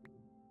Ludwig...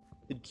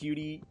 Did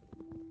Cutie...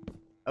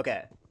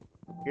 Okay.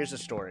 Here's the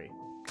story.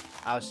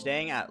 I was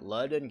staying at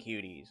Lud and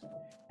Cuties.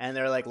 And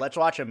they're like, let's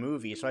watch a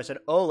movie. So I said,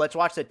 oh, let's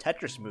watch the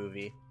Tetris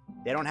movie.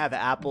 They don't have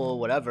Apple,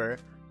 whatever.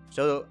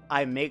 So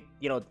I make,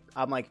 you know,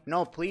 I'm like,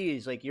 no,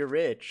 please, like, you're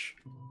rich.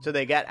 So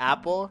they get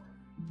Apple.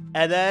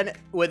 And then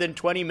within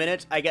 20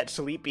 minutes, I get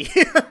sleepy.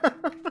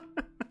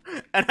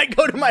 And I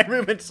go to my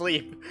room and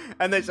sleep.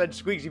 And they said,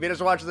 Squeaks, you made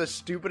us watch the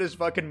stupidest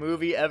fucking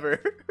movie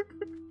ever.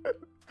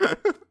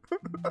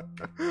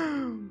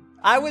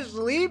 I was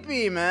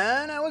sleepy,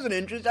 man. I wasn't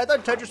interested. I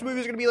thought Tetris movie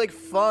was gonna be like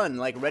fun,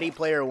 like Ready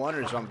Player One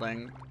or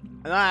something.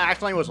 And then I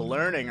actually was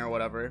learning or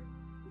whatever.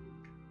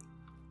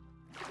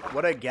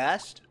 What a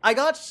guest. I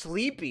got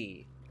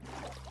sleepy.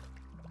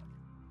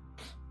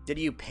 Did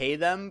you pay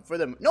them for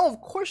them? No,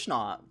 of course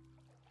not.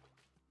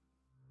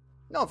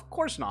 No, of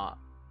course not.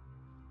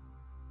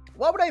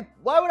 Why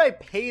would I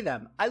pay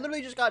them? I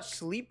literally just got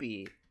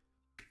sleepy.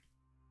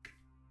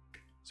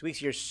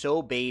 Squeaks, you're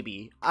so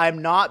baby.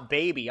 I'm not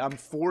baby. I'm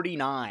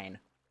 49.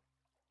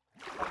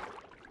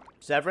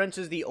 Severance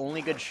is the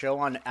only good show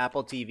on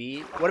Apple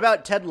TV. What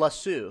about Ted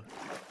Lasso?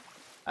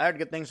 I heard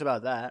good things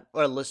about that.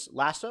 Or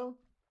Lasso?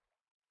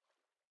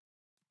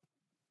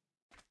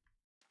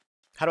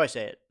 How do I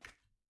say it?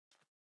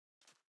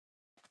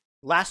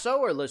 Lasso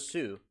or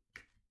Lasso?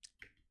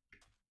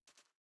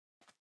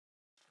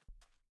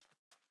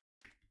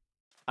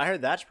 I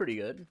heard that's pretty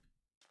good.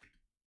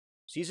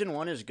 Season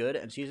 1 is good,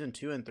 and Season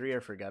 2 and 3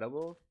 are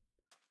forgettable.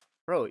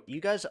 Bro,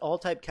 you guys all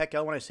type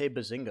Kekel when I say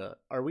Bazinga.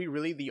 Are we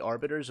really the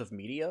arbiters of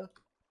media?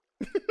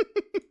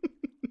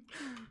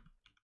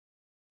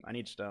 I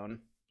need stone.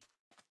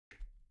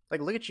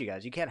 Like, look at you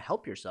guys. You can't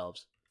help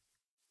yourselves.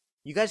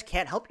 You guys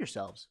can't help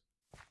yourselves.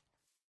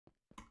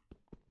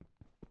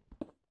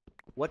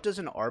 What does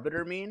an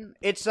arbiter mean?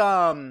 It's,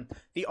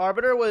 the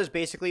arbiter was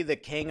basically the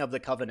king of the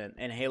Covenant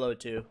in Halo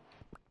 2.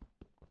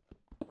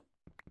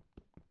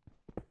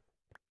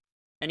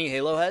 Any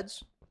Halo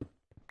heads?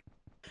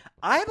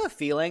 I have a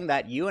feeling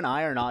that you and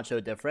I are not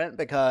so different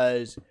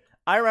because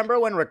I remember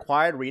when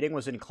required reading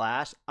was in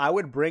class, I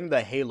would bring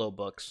the Halo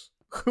books.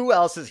 Who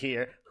else is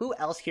here? Who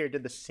else here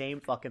did the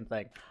same fucking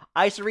thing?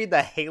 I used to read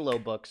the Halo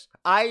books.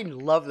 I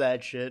love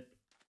that shit.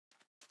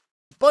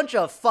 Bunch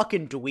of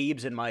fucking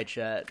dweebs in my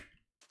chat.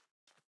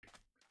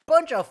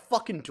 Bunch of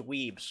fucking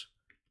dweebs.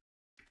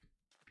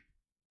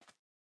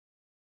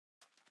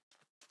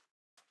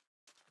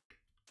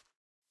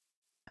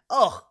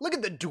 Ugh, look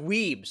at the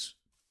dweebs.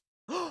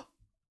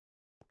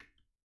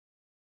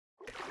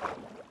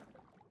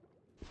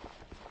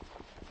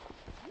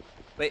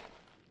 Wait.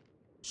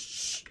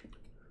 Shh.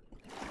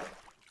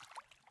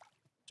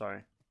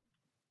 Sorry.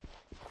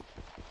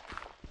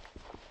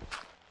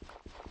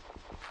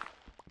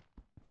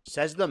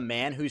 Says the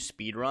man who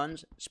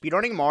speedruns.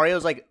 Speedrunning Mario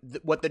is like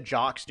what the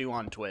jocks do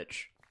on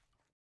Twitch.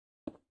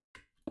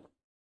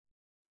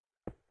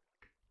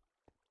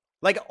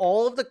 Like,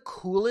 all of the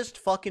coolest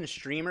fucking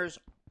streamers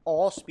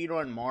all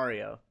speedrun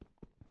Mario.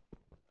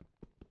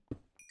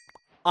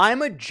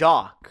 I'm a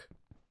jock.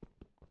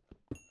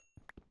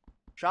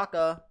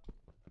 Shaka.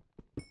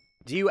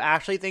 Do you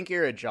actually think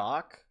you're a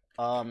jock?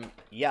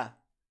 Yeah.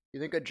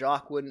 You think a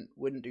jock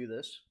wouldn't do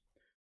this?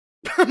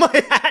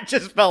 My hat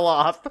just fell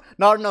off.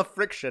 Not enough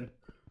friction.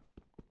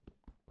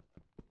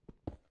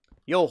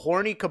 Yo,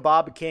 Horny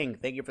Kebab King,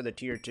 thank you for the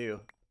tier 2.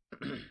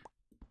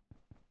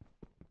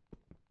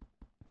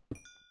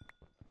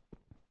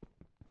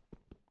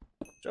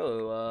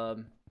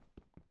 So,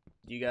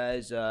 you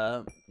guys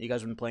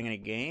been playing any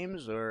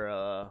games,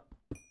 or,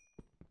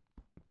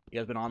 you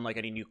guys been on, like,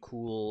 any new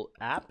cool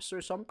apps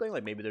or something?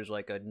 Like, maybe there's,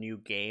 like, a new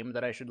game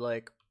that I should,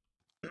 like...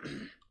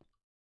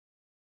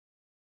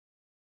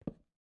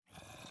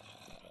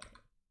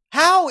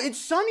 How? It's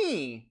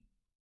sunny!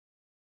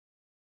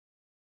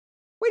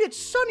 Wait, it's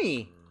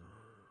sunny!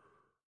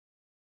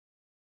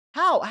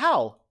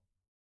 How?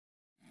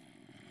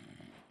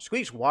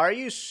 Squeex, why are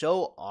you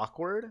so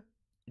awkward?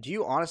 Do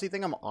you honestly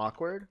think I'm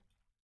awkward?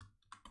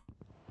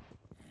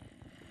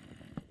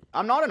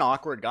 I'm not an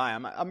awkward guy.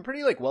 I'm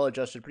pretty, like,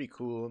 well-adjusted, pretty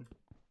cool.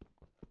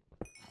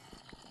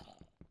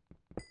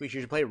 We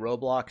should play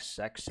Roblox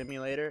Sex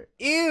Simulator.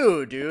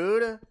 Ew,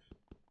 dude!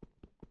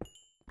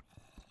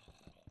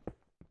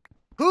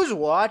 Who's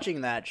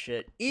watching that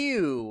shit?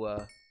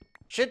 Ew!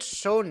 Shit's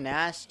so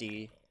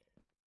nasty.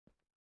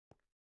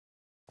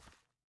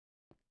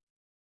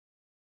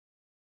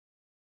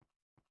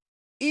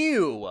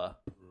 Ew!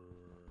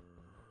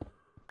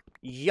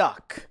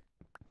 Yuck.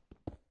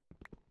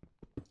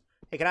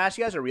 Hey, can I ask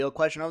you guys a real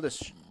question? Of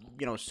this,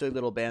 you know, silly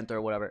little banter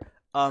or whatever.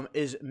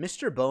 Is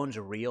Mr. Bones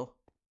real?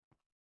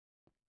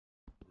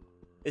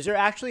 Is there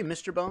actually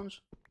Mr. Bones?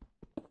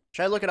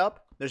 Should I look it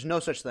up? There's no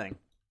such thing.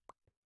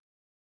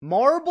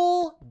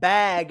 Marble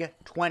Bag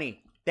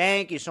 20.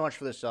 Thank you so much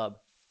for the sub.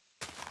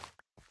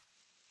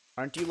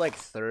 Aren't you like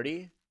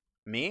 30?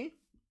 Me?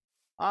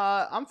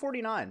 I'm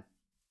 49.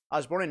 I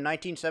was born in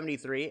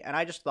 1973, and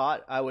I just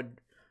thought I would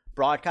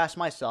broadcast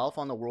myself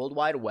on the World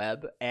Wide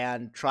Web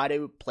and try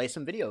to play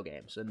some video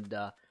games. And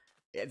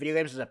video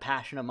games is a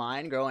passion of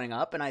mine growing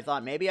up, and I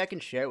thought maybe I can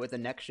share it with the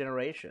next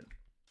generation.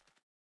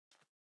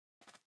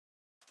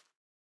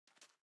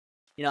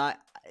 You know,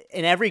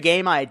 in every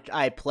game I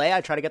play,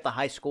 I try to get the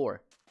high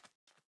score.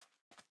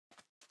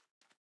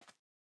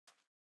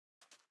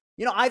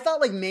 You know, I thought,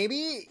 like,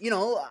 maybe, you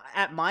know,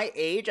 at my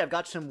age, I've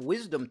got some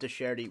wisdom to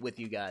share with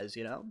you guys,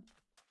 you know?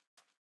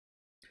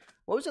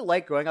 What was it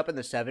like growing up in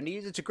the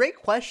 70s? It's a great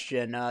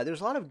question.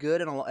 There's a lot of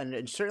good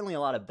and certainly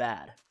a lot of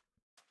bad.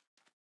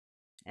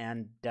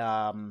 And,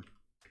 how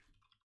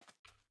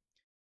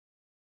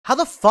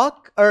the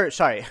fuck,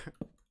 sorry,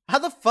 how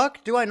the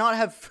fuck do I not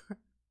have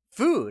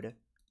food?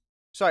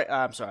 Sorry,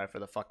 I'm sorry for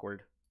the fuck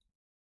word.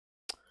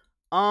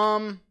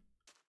 Sorry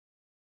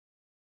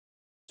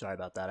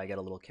about that, I get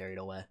a little carried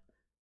away.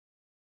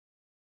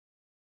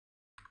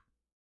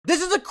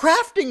 This is a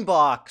crafting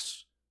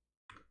box!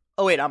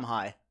 Oh wait, I'm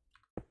high.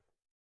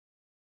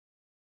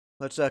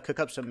 Let's cook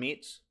up some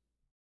meats.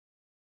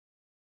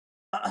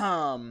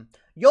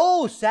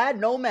 Yo,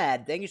 Sad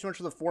Nomad, thank you so much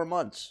for the 4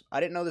 months.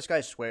 I didn't know this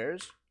guy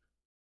swears.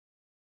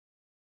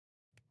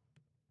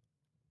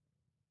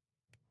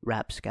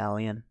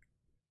 Rapscallion.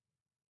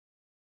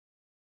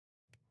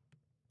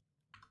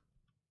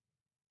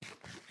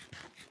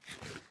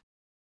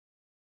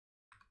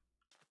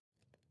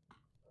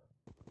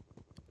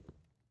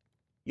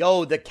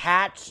 Yo, the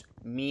cats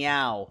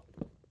meow.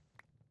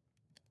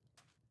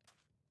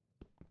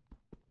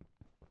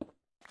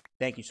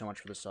 Thank you so much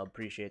for the sub.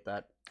 Appreciate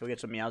that. Go get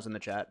some meows in the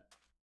chat.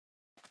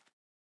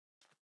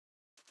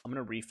 I'm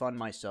gonna refund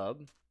my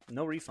sub.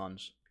 No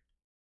refunds.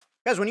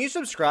 Guys, when you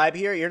subscribe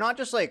here, you're not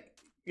just like,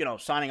 you know,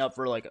 signing up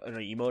for like an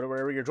emote or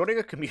whatever. You're joining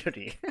a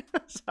community.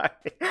 Sorry.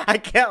 I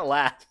can't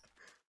laugh.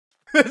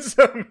 It's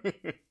so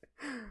mean.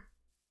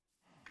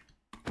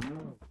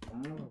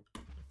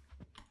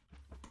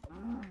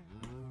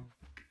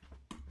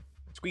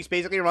 Squeex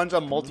basically runs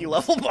a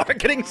multi-level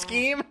marketing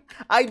scheme.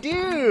 I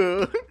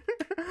do.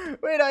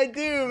 Wait, I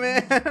do,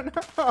 man.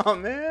 Oh,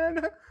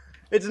 man.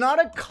 It's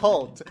not a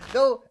cult.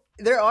 Though,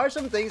 there are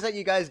some things that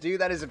you guys do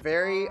that is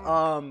very,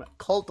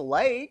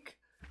 cult-like.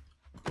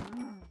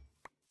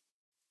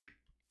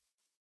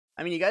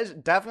 I mean, you guys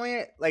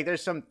definitely, like,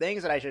 there's some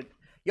things that I should...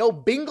 Yo,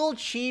 Bingle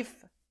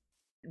Chef,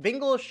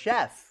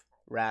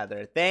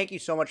 rather. Thank you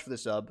so much for the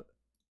sub.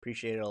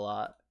 Appreciate it a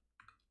lot.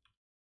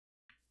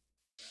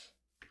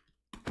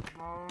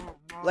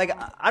 Like,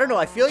 I don't know,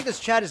 I feel like this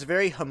chat is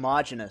very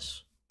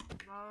homogenous.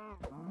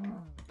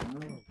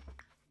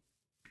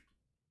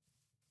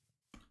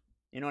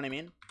 You know what I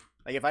mean?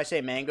 Like, if I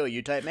say mango,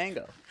 you type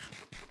mango.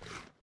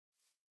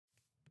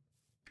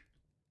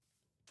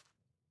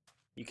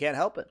 You can't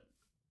help it.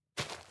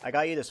 I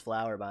got you this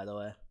flower, by the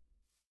way.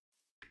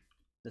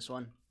 This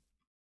one.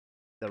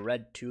 The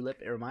red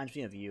tulip. It reminds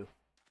me of you.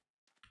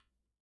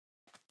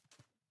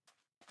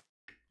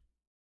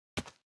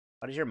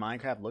 Why does your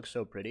Minecraft look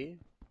so pretty?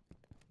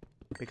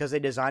 Because they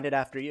designed it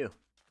after you.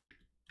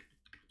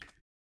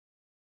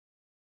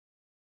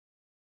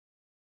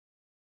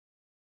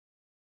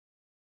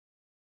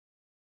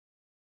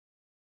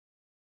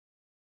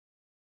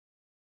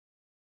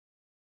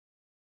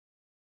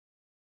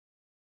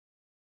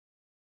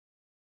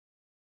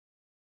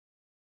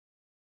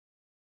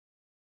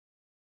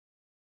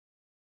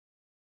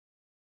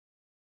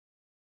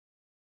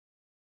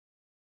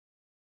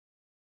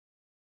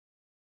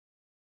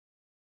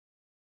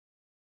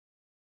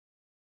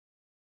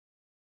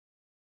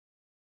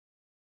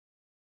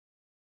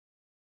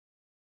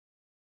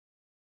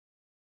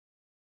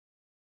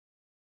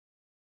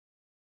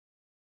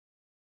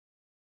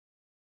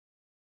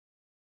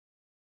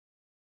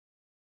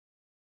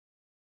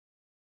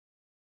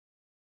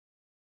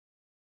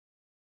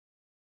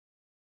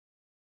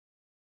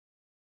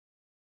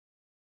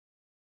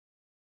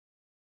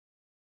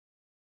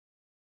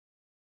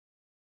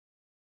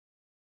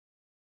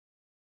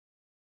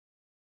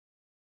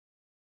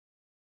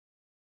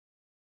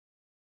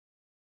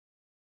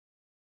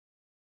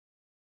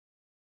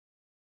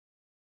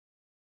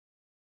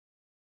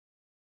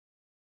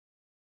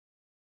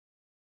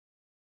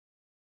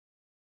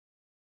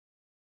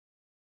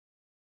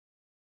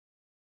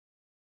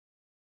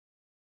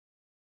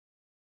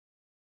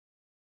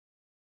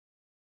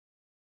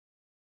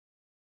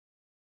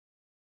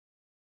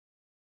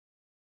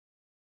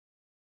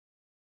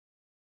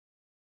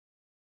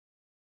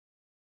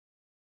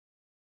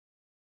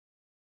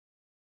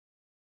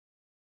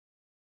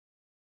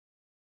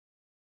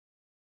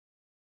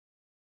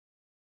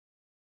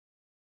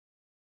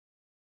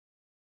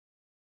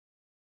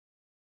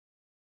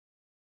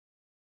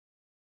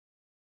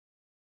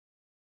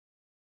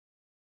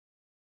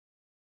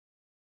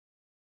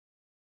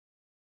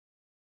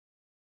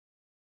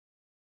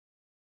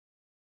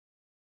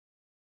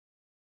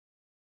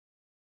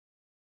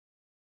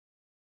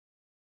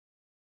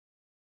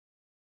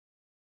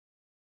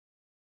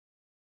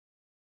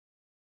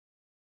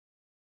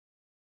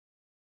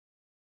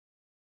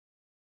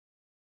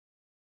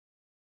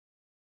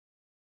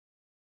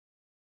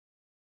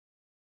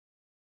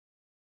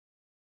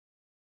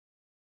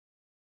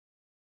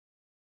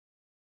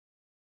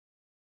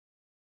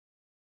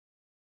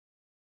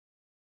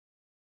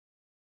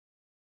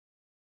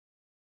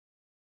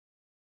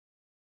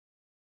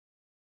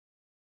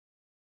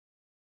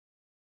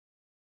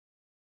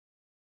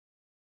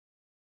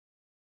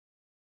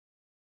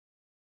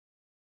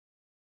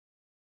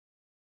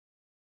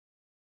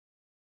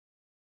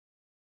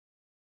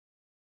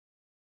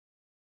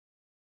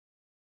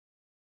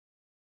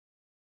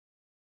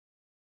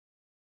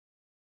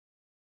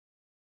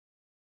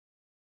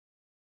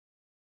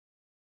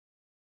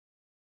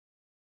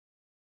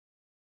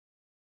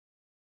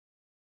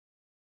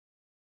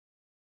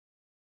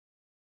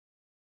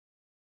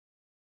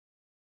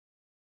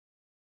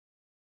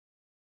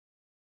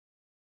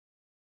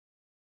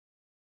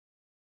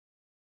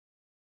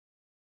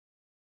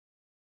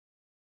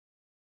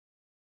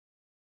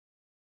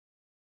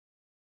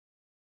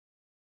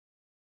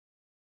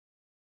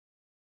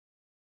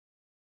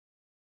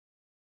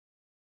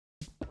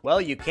 Well,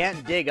 you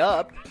can't dig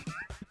up.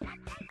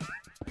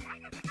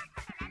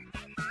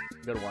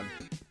 Good one.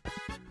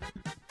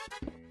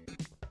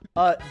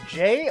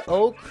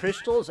 J.O.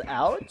 crystals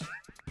out?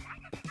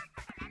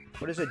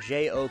 What is a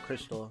J.O.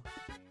 crystal?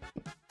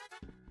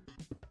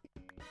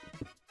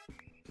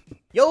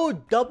 Yo,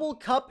 double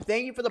cup,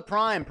 thank you for the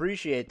prime.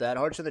 Appreciate that.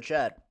 Hearts in the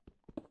chat.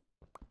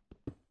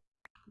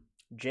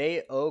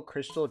 J.O.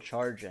 crystal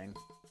charging.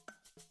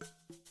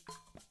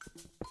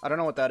 I don't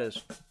know what that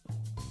is.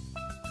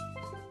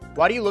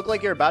 Why do you look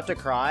like you're about to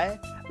cry?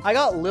 I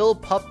got Lil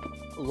Pup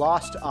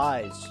lost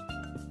eyes.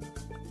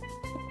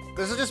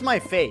 This is just my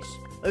face.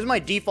 This is my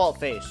default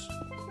face.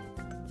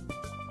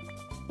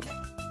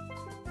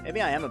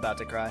 Maybe I am about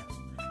to cry.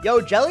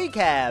 Yo,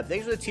 Jellycab,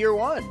 thanks for the tier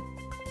 1.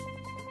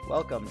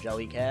 Welcome,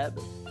 Jellycab.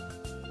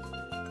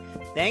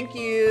 Thank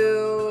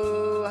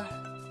you.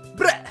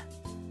 Bleh.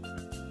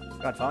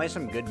 God, finally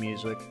some good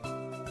music.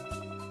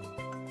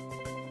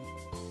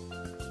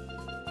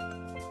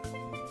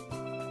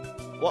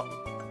 What?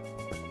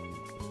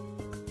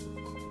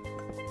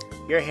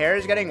 Your hair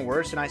is getting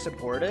worse and I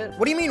support it?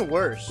 What do you mean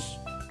worse?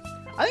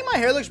 I think my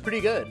hair looks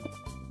pretty good.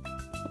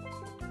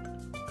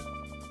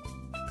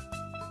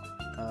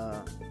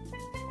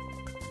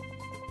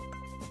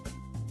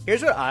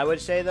 Here's what I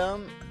would say though.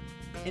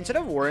 Instead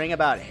of worrying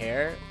about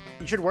hair,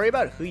 you should worry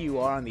about who you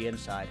are on the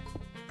inside.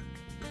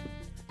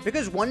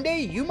 Because one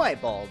day you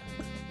might bald.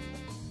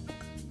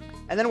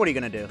 And then what are you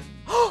gonna do?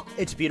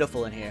 It's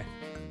beautiful in here.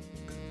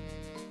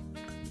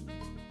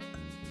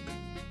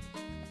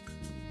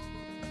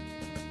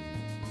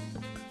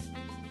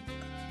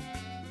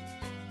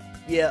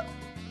 Yeah.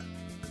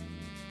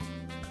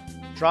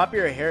 Drop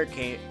your hair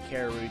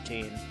care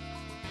routine.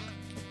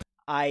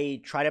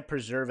 I try to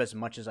preserve as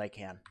much as I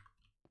can.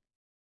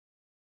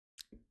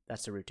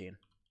 That's the routine.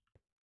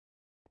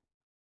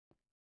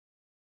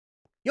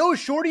 Yo,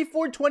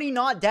 Shorty420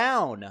 not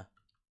down.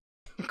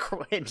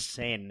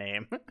 Insane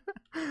name.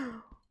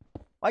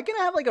 Why can't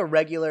I have like a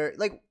regular,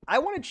 like, I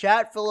want a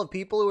chat full of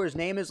people whose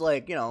name is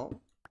like, you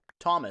know,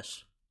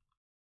 Thomas.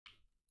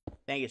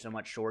 Thank you so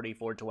much,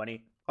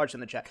 Shorty420. Hearts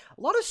in the chat.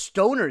 A lot of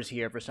stoners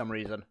here for some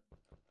reason.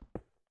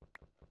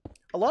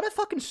 A lot of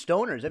fucking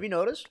stoners. Have you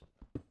noticed?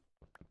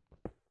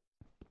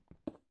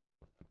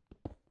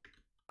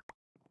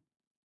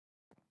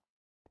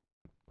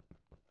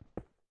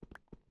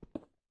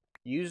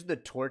 Use the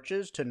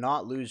torches to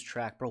not lose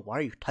track. Bro, why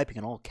are you typing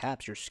in all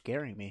caps? You're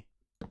scaring me.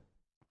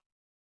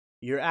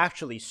 You're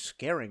actually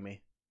scaring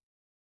me.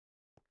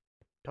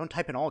 Don't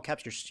type in all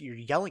caps. You're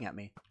yelling at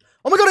me.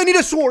 Oh my god, I need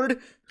a sword!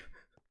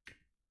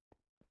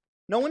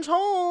 No one's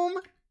home!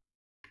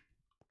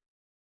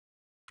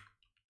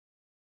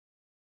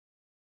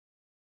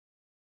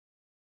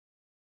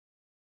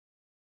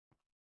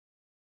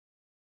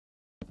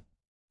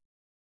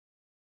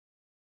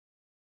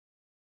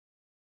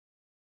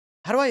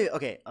 How do I...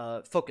 Okay,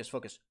 focus.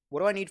 What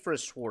do I need for a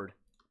sword?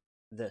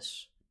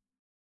 This.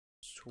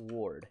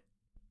 Sword.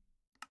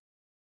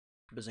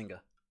 Bazinga.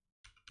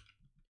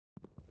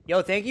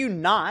 Yo, thank you,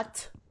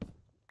 not.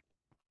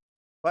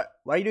 What?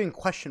 Why are you doing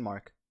question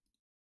mark?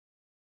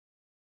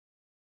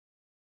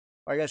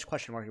 Why are you guys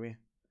question marking me?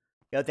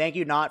 Yo, thank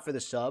you, not, for the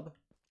sub.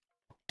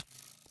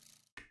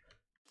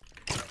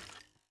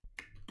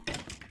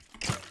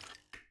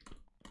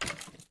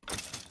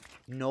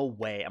 No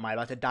way am I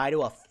about to die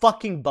to a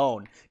fucking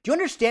bone. Do you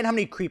understand how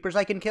many creepers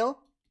I can kill?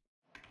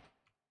 I'm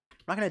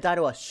not gonna die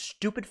to a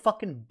stupid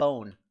fucking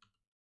bone.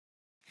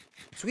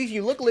 Squeex,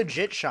 you look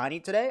legit shiny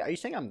today. Are you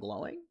saying I'm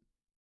glowing?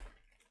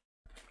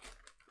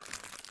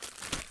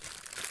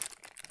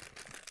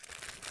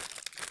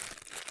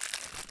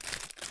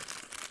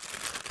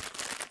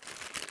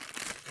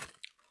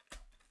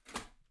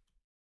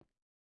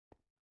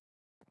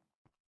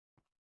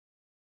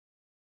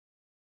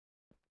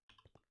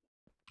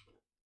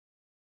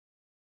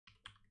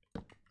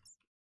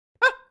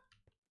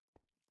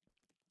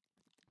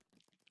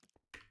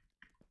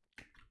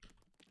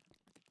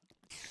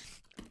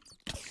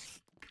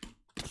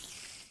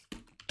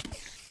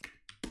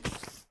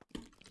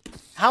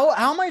 How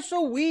am I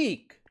so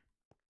weak?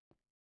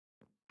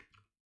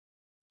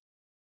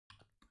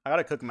 I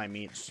gotta cook my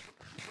meats.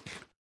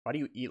 Why do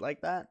you eat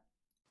like that?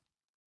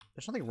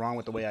 There's nothing wrong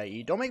with the way I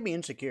eat. Don't make me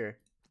insecure.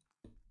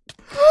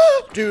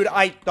 Dude,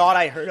 I thought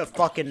I heard a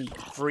fucking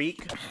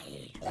freak.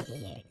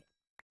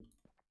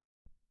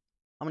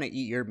 I'm gonna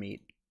eat your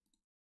meat.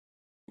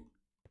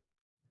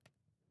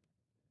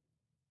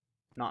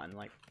 Not in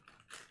like...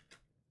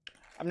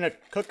 I'm gonna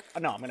cook...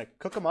 No, I'm gonna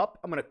cook them up.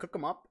 I'm gonna cook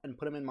them up and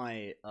put them in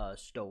my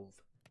stove.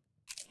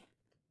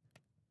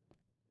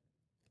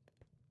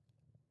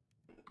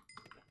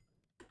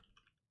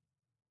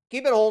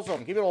 Keep it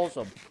wholesome. Keep it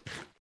wholesome.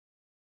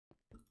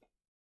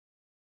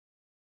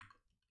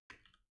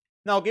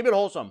 No, keep it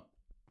wholesome.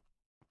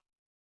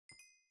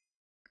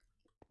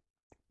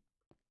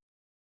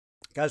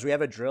 Guys, we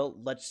have a drill.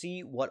 Let's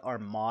see what our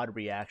mod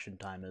reaction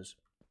time is.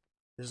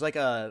 This is like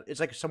a... It's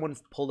like someone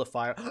pulled a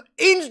fire.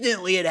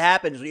 Instantly it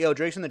happens. Yo,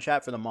 Drake's in the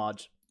chat for the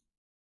mods.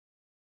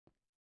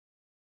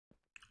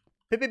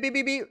 Beep, beep, beep,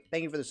 beep, beep.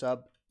 Thank you for the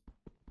sub.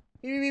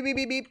 Beep, beep, beep,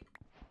 beep, beep.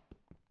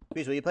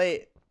 Please, will you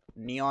play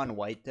Neon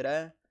White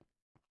today?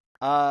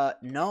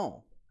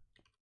 No.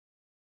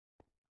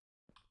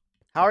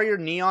 How are your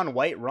Neon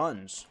White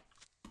runs?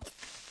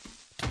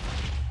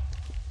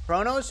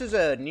 Chronos is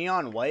a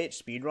Neon White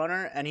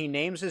speedrunner, and he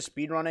names his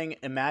speedrunning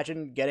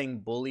Imagine Getting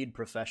Bullied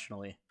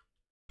Professionally.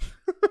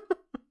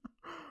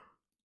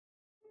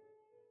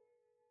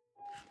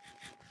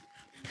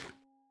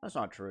 That's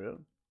not true.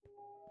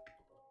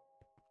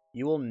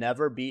 You will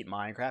never beat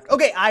Minecraft.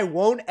 Okay, I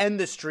won't end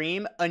the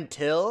stream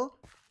until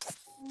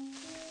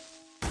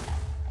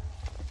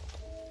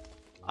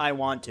I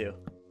want to.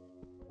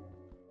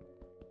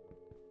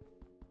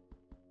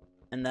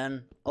 And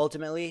then,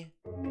 ultimately,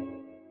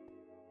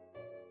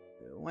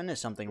 when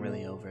is something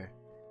really over?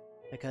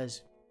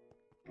 Because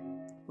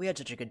we had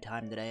such a good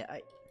time today.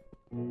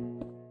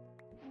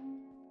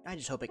 I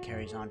just hope it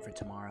carries on for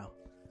tomorrow.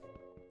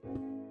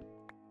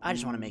 I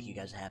just want to make you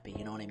guys happy,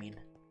 you know what I mean?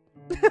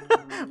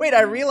 Wait,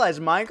 I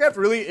realized Minecraft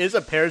really is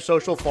a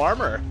parasocial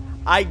farmer.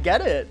 I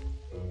get it.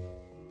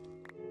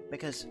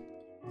 Because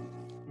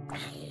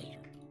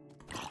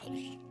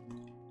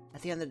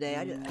at the end of the day,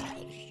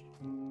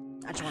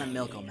 I just want to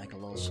milk Omega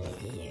Lols.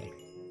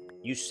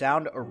 You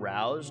sound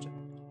aroused?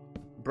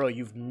 Bro,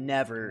 you've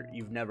never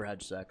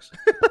had sex.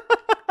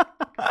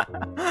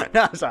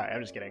 No, sorry,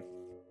 I'm just kidding.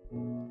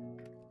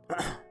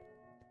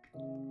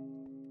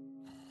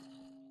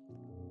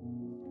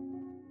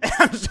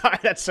 I'm sorry,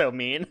 that's so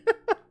mean.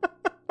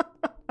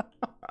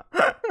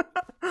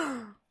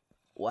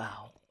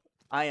 Wow.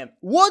 I am...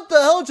 What the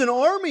hell? It's an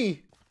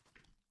army!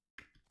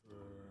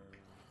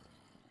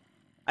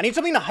 I need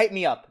something to hype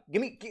me up.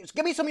 Give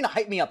me something to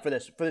hype me up for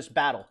this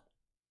battle.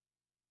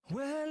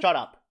 Shut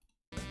up.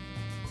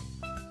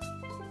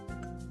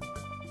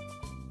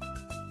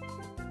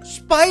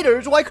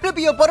 Spiders? Why couldn't it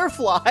be a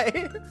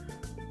butterfly?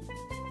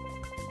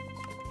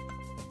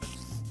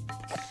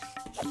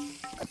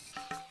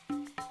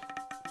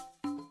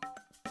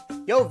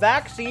 Yo,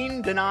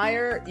 vaccine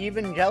denier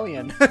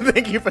Evangelion.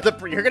 Thank you for the.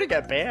 You're gonna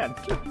get banned.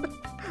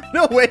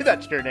 No way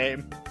that's your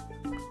name.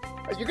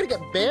 You're gonna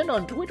get banned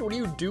on Twitch. What are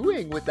you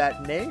doing with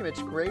that name?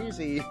 It's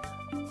crazy.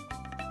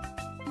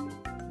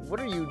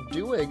 What are you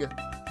doing?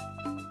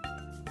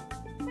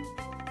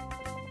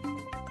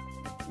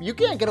 You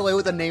can't get away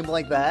with a name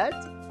like that.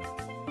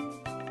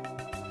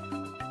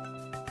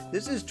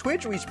 This is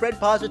Twitch. We spread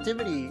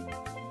positivity.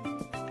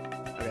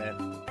 Okay.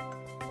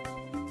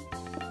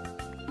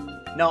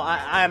 No,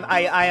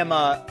 I am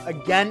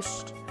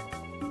against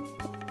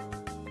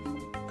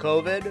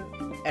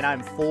COVID, and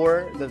I'm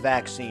for the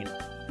vaccine.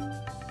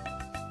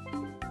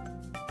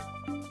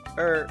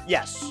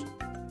 Yes.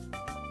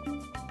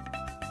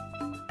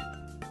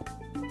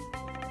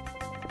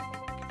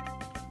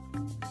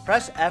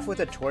 Press F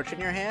with a torch in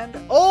your hand.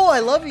 Oh, I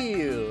love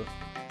you.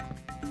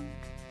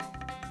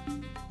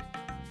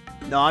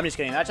 No, I'm just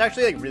kidding. That's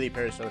actually like really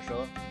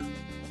parasocial.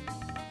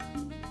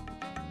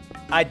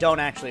 I don't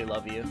actually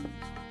love you.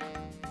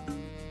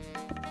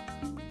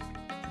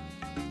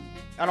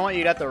 I don't want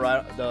you to get the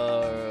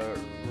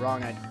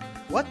wrong idea.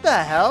 What the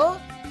hell?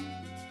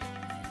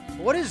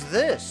 What is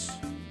this?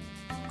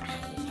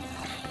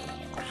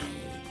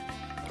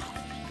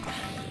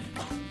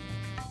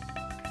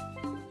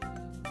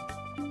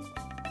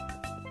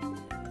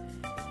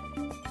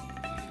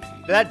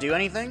 Did that do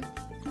anything?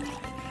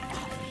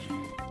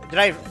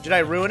 Did I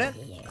ruin it?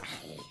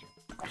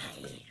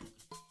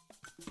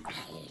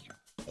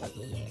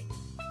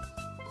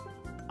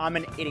 I'm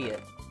an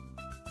idiot.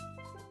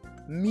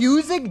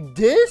 Music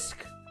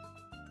disc?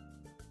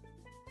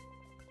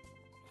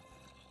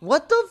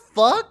 What the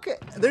fuck?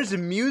 There's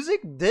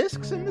music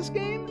discs in this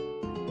game?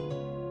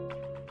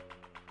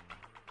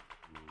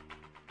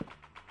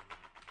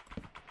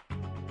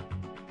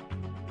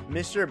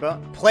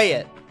 Mr. Play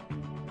it.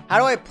 How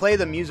do I play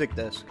the music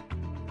disc?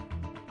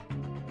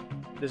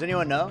 Does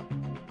anyone know?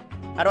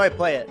 How do I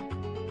play it?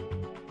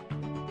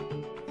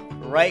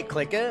 Right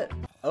click it?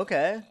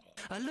 Okay.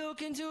 I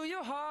look into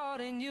your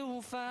heart and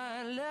you'll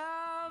find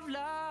love,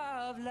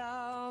 love,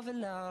 love,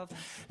 and love.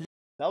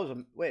 That was a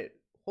wait.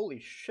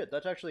 Holy shit,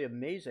 that's actually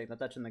amazing that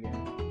that's in the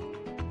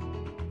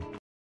game.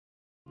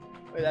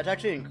 Wait, that's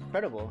actually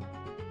incredible.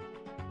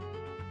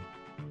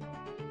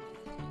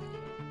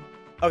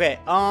 Okay,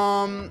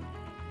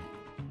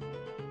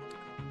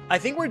 I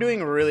think we're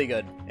doing really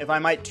good, if I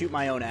might toot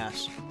my own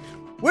ass.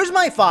 Where's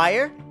my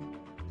fire?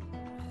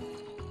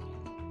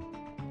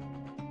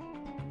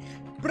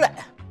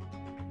 Bruh.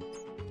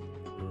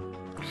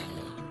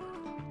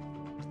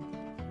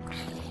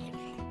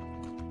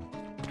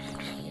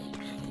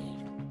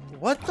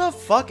 What the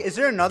fuck? Is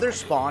there another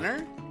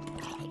spawner?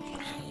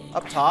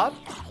 Up top?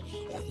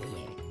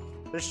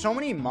 There's so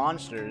many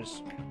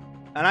monsters.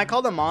 And I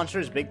call the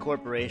monsters big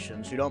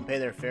corporations who don't pay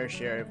their fair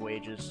share of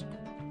wages.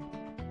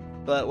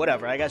 But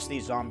whatever, I guess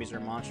these zombies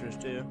are monsters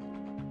too.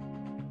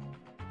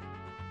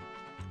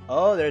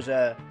 Oh, there's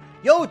a...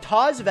 Yo,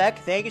 Tozvek,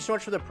 thank you so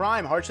much for the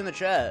prime. Hearts in the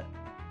chat.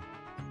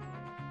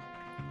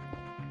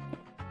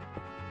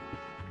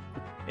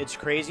 It's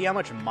crazy how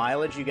much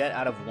mileage you get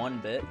out of 1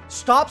 bit.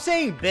 Stop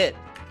saying bit.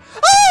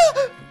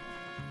 Ah!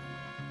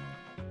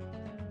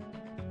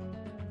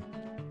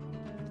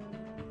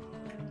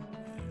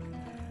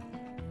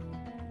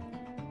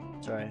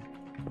 Sorry.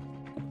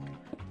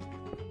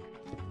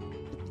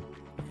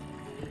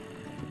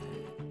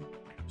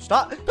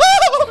 Stop!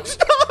 Oh,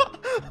 stop!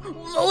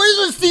 What is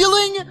the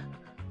ceiling?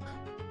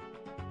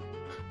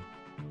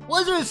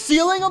 Was there a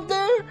ceiling up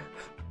there?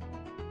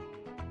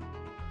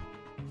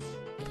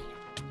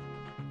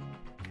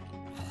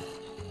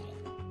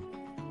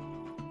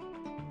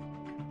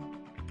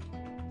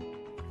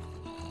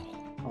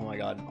 Oh my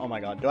god! Oh my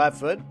god! Do I have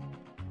food?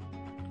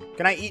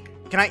 Can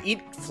I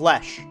eat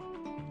flesh?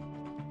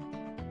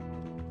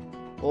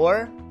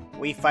 Or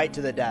we fight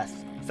to the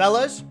death,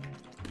 fellas.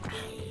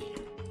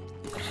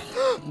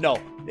 No,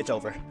 it's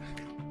over.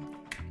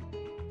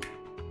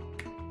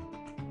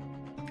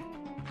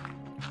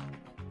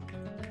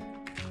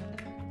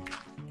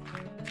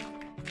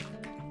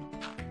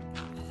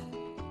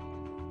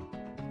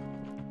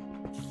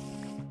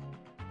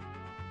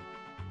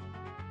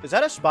 Is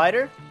that a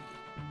spider?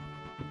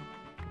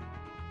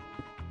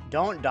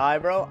 Don't die,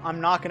 bro.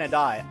 I'm not gonna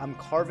die. I'm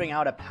carving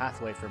out a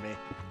pathway for me.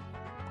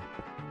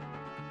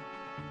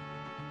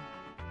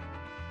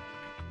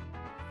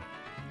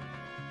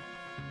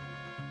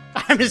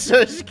 I'm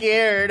so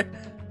scared.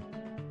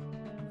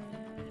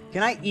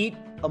 Can I eat?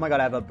 Oh my god,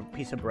 I have a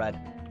piece of bread.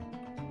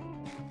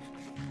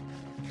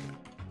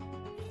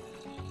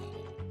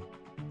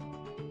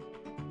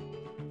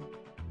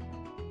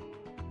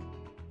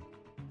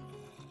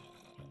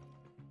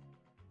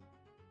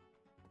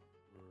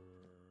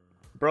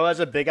 Bro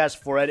has a big-ass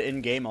forehead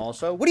in-game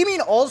also. What do you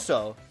mean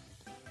also?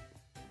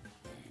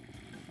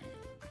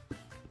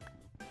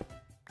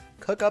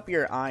 Cook up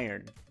your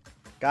iron.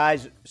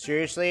 Guys,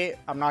 seriously,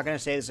 I'm not going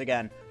to say this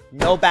again.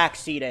 No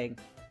backseating.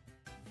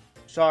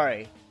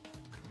 Sorry.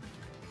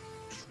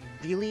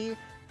 Really?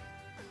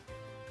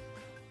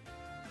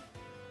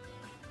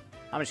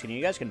 I'm just kidding.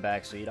 You guys can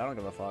backseat. I don't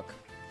give a fuck.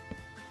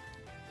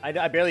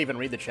 I barely even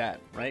read the chat.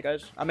 Right,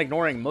 guys? I'm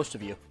ignoring most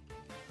of you.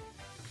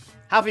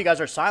 Half of you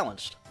guys are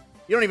silenced.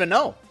 You don't even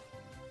know.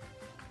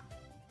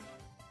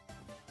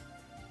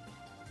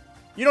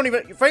 You don't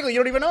even... Frankly, you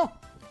don't even know.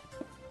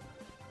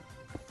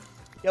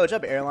 Yo, what's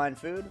up, airline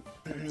food?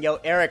 Yo,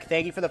 Eric,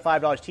 thank you for the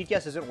 $5.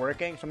 TTS isn't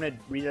working, so I'm going to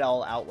read it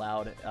all out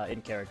loud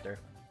in character.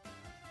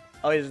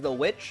 Oh, is the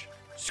witch?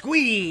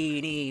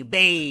 Squeenie,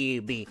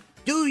 baby,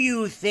 do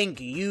you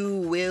think you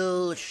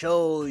will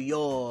show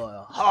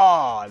your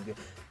hog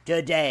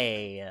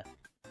today?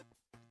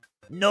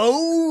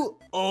 No?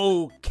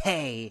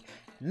 Okay.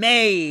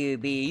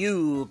 Maybe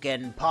you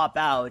can pop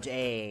out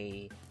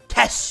a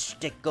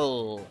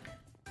testicle.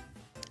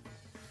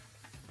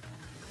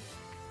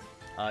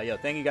 Yo,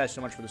 thank you guys so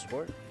much for the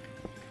support.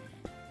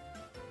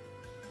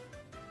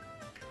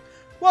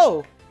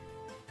 Whoa!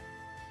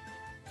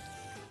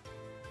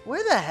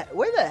 Where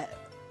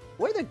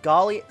the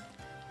golly?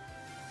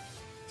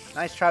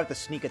 Nice try with the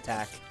sneak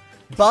attack.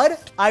 Bud,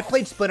 I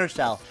played Splinter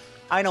Cell.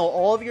 I know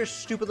all of your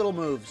stupid little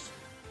moves.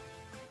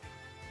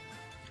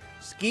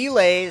 Ski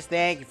Lays,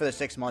 thank you for the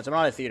 6 months. I'm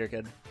not a theater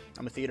kid.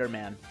 I'm a theater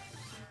man.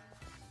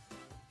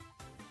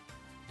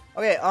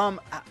 Okay,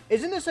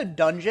 isn't this a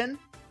dungeon?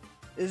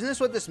 Isn't this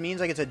what this means?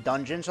 Like, it's a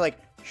dungeon? So, like,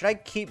 should I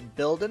keep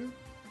building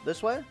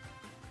this way?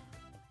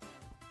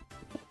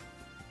 Do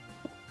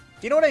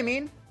you know what I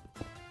mean?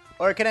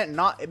 Or can it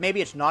not?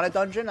 Maybe it's not a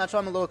dungeon? That's why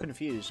I'm a little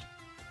confused.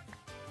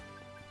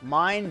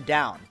 Mine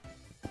down.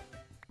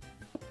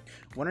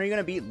 When are you going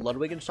to beat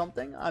Ludwig in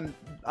something?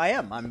 I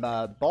am. I'm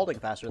balding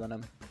faster than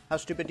him. How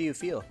stupid do you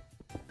feel?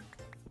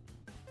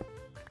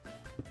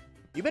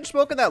 You been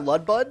smoking that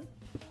Lud Bud?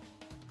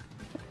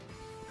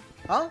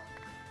 Huh?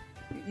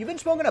 You been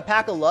smoking a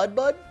pack of Lud,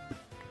 bud?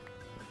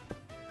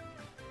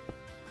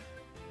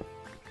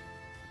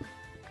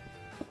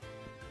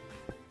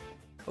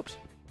 Oops.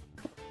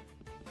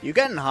 You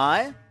getting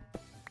high?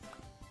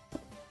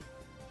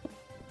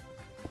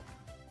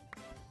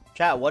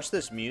 Chat, what's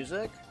this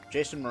music?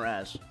 Jason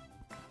Mraz.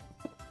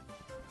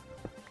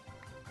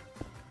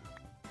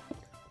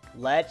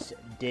 Let's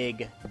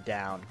dig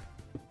down.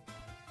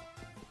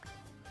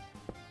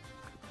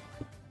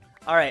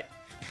 Alright.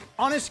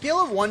 On a scale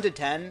of 1 to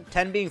 10,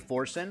 10 being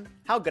forcing,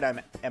 how good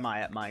am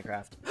I at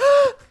Minecraft?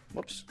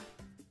 Whoops.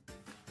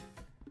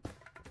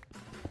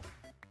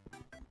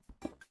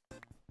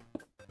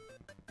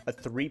 A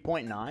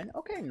 3.9?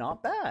 Okay,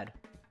 not bad.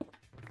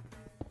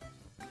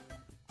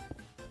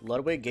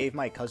 Ludwig gave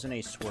my cousin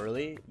a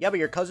swirly. Yeah, but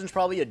your cousin's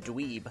probably a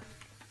dweeb.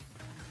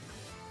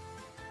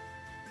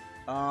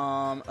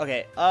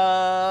 Okay,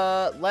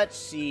 let's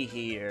see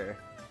here.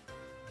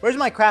 Where's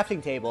my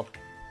crafting table?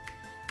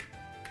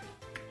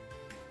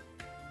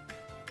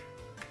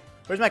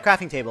 Where's my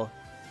crafting table?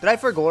 Did I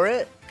forgo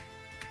it?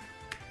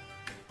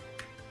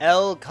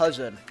 L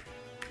cousin.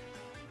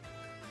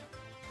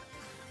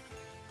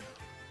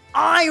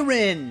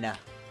 Iron!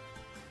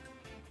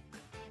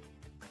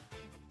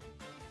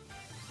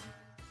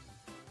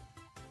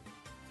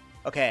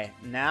 Okay,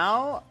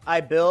 now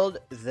I build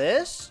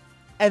this.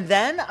 And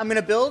then I'm going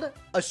to build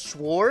a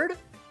sword.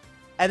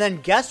 And then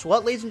guess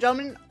what, ladies and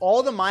gentlemen?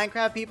 All the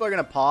Minecraft people are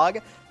going to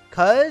pog.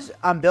 Because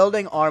I'm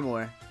building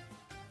armor.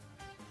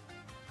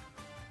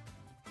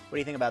 What do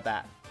you think about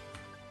that?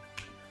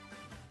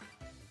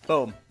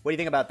 Boom. What do you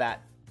think about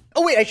that?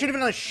 Oh, wait. I should have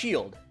done a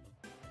shield.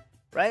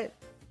 Right?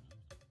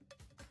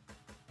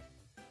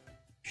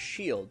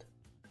 Shield.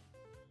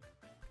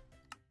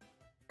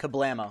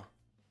 Kablamo.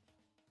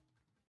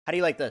 How do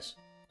you like this?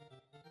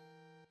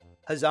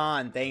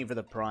 Hazan, thank you for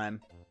the prime.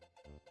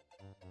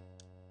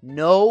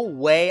 No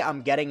way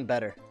I'm getting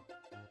better.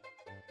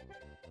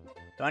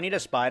 Do I need a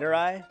spider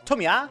eye?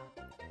 Tomya?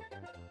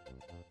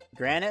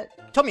 Granite?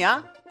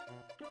 Tomya?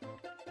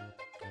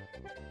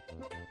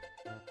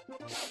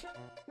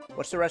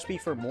 What's the recipe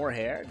for more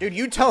hair? Dude,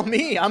 you tell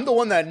me. I'm the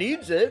one that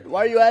needs it.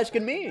 Why are you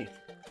asking me?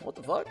 What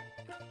the fuck?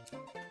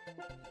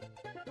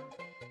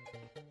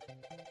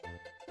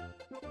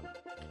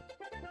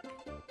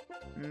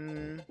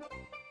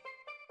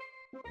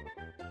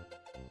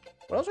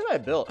 What else did I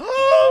build?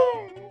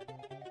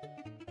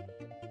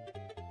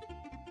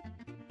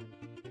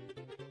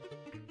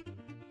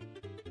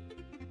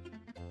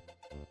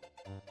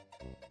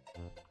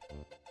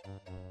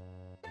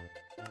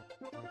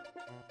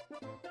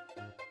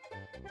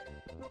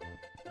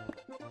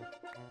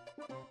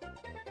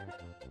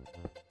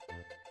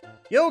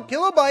 Yo,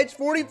 Kilobytes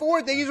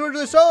 44, thank you so much for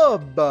the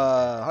sub.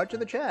 Heart to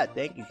the chat.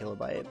 Thank you,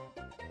 Kilobyte.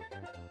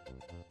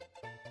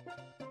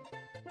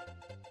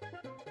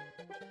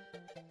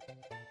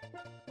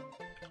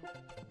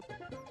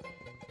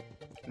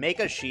 Make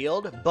a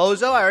shield?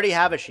 Bozo, I already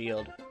have a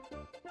shield.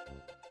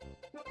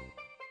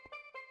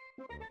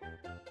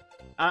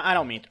 I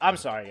don't mean... I'm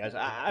sorry, guys.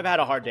 I've had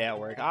a hard day at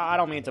work. I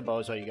don't mean to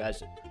bozo you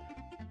guys.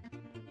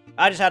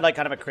 I just had, like,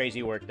 kind of a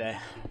crazy work day.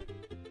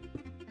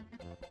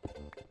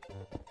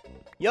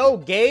 Yo,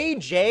 Gay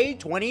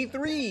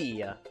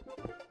J23.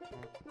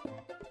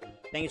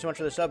 Thank you so much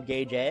for the sub,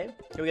 Gay J.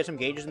 Can we get some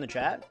gauges in the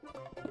chat?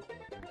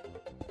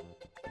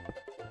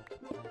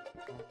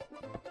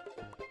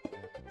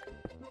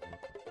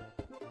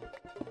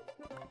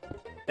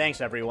 Thanks,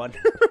 everyone.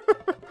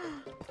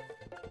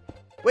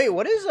 Wait,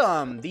 what is,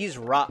 these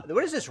rock...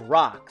 What does this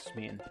rocks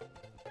mean?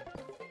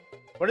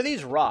 What are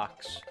these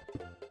rocks?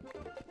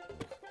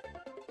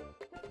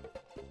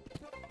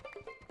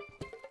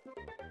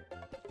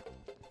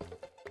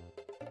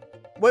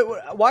 Wait,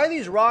 why are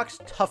these rocks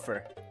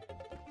tougher?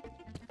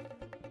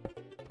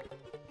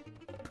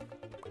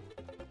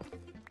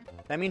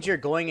 That means you're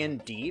going in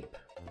deep?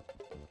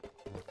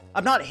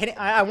 I'm not hitting...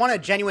 I want a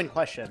genuine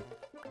question.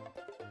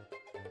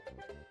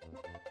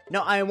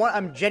 No,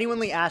 I'm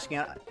genuinely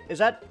asking. Is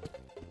that...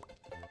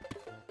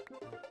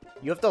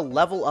 You have to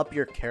level up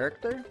your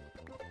character?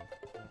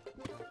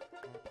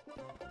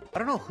 I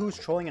don't know who's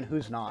trolling and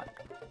who's not.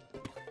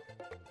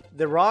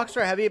 The rocks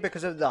are heavy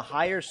because of the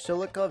higher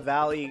Silica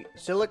Valley...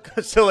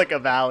 Silica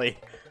Valley.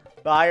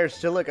 The higher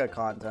silica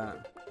content.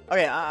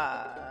 Okay,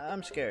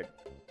 I'm scared.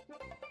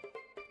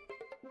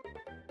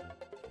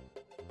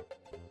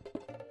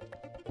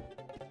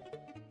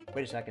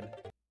 Wait a second.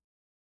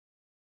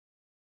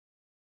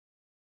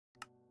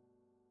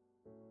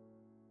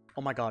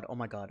 Oh my god, oh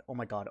my god, oh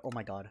my god, oh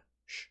my god.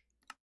 Shh.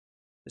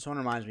 This one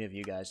reminds me of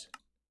you guys.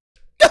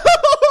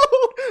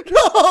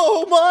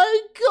 Oh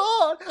my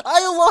god!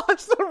 I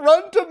lost the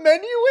run to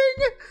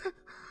menuing?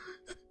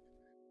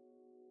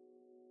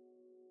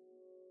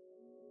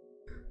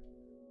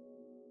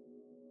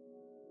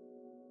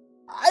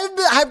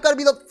 I've got to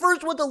be the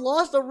first one to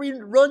lose the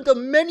run to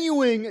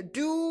menuing,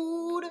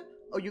 dude!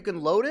 Oh, you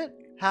can load it?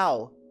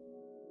 How?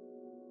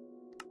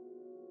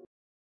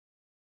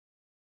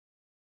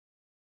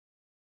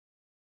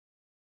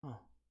 Oh.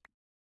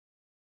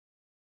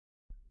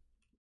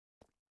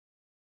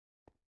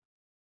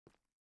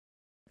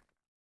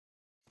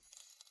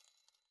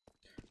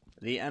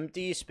 The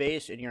empty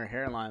space in your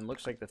hairline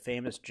looks like the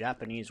famous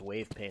Japanese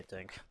wave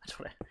painting. That's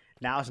what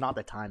now is not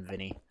the time,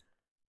 Vinny.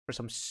 For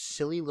some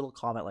silly little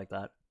comment like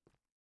that.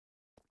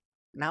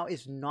 Now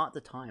is not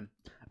the time.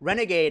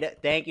 Renegade,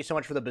 thank you so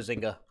much for the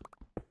bazinga.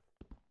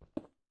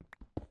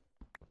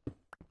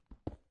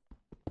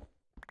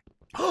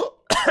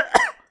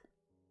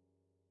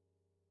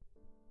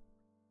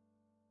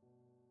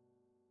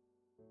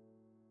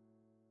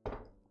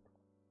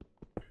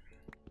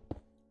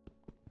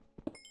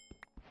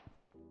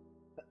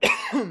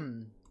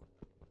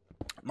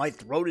 My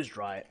throat is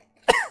dry.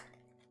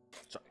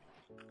 Sorry.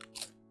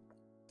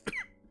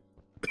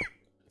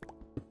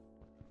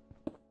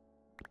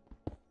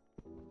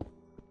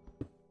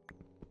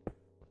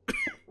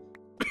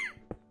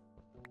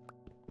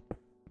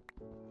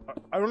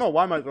 I don't know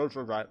why my throat's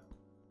so dry.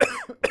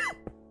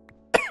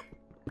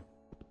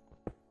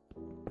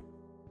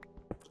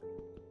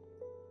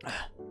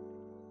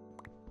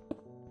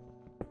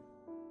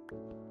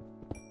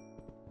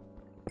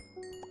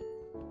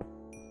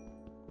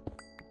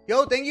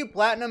 Yo, thank you,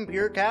 Platinum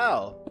Pure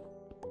Cow.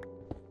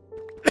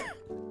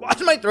 Why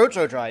is my throat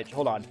so dry?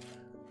 Hold on.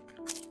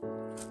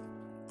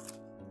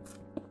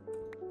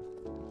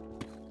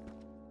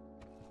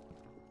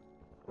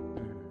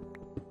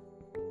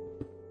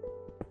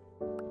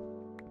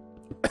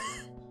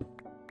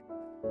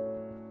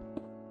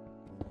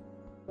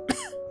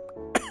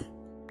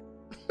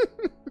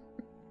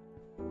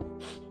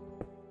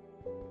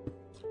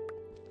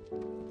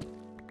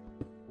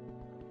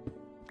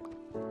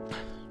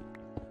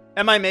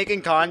 Am I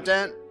making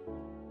content?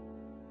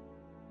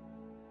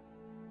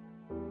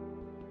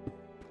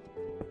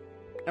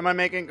 Am I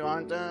making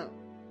content?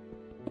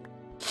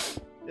 Is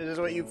this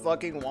what you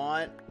fucking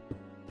want?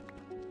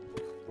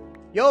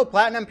 Yo,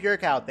 Platinum Pure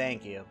Cow,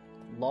 thank you.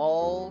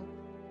 Lol.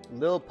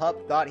 Lil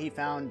Pup thought he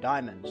found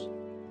diamonds.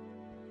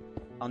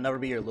 I'll never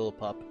be your Lil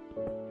Pup.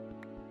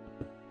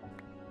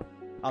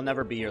 I'll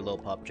never be your Lil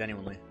Pup,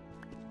 genuinely.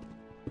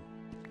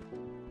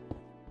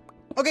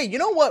 Okay, you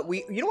know what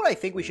I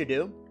think we should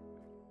do?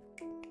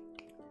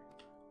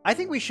 I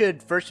think we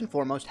should, first and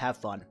foremost, have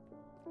fun.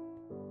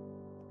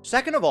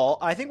 Second of all,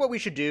 I think what we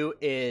should do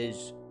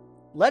is,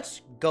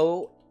 let's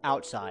go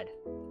outside.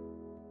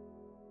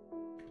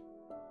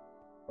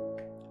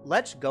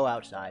 Let's go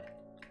outside.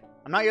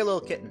 I'm not your little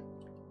kitten.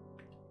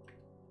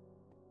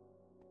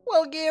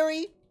 Well,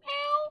 Gary.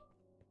 Ow.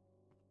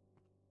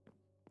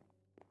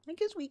 I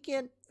guess we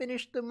can't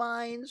finish the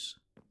mines.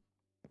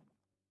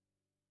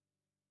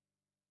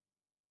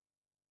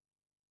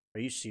 Are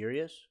you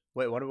serious?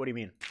 Wait, what do you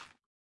mean?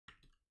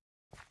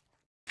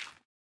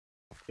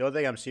 The only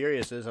thing I'm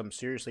serious is I'm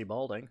seriously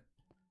balding.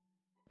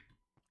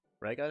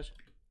 Right, guys?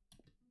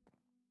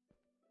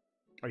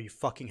 Are you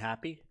fucking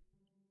happy?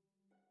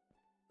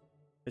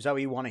 Is that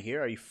what you want to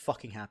hear? Are you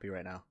fucking happy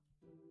right now?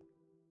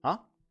 Huh?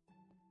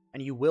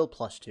 And you will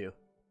 +2.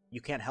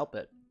 You can't help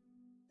it.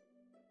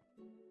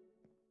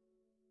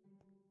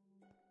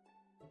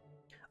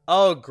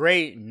 Oh,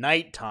 great.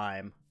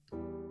 Nighttime.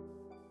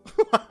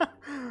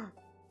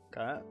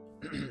 Okay.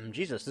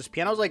 Jesus, this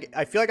piano's like...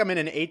 I feel like I'm in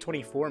an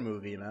A24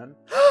 movie, man.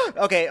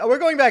 Okay, we're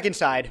going back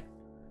inside.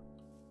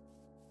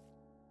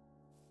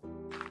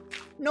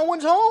 No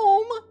one's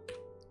home.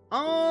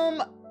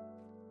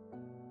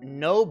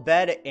 No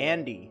bed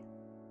Andy.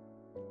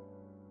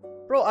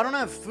 Bro, I don't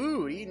have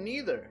food. Eat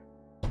neither.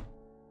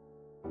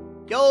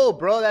 Yo,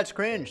 bro, that's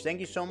cringe. Thank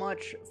you so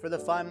much for the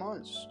 5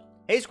 months.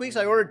 Hey, Squeex,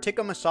 I ordered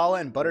tikka masala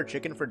and butter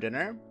chicken for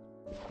dinner.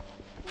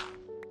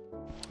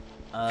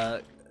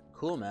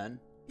 Cool, man.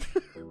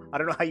 I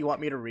don't know how you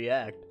want me to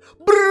react.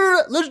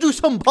 Brrr, let's do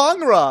some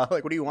bhangra.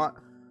 Like, what do you want?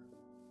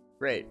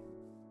 Great.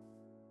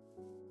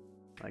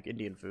 Like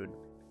Indian food.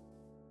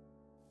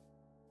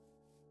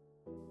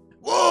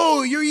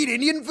 Whoa, you eat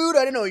Indian food?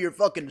 I didn't know you're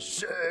fucking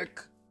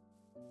sick.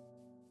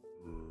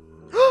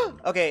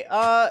 Okay,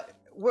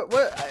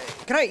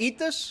 can I eat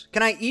this?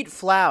 Can I eat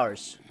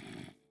flowers?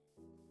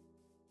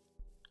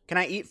 Can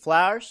I eat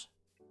flowers?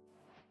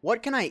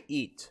 What can I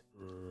eat?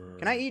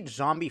 Can I eat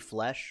zombie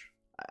flesh?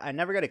 I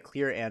never got a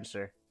clear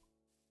answer.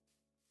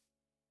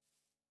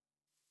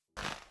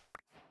 I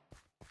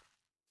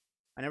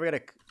never got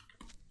a...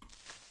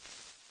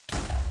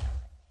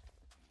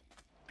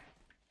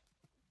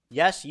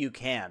 Yes, you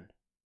can.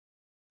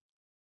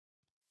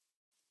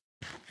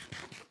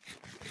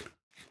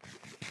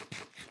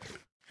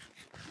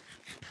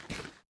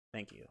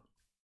 Thank you.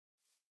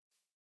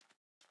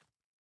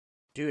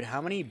 Dude,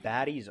 how many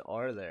baddies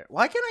are there?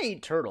 Why can't I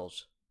eat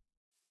turtles?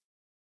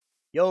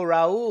 Yo,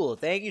 Raul,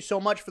 thank you so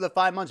much for the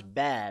 5 months.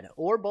 Bad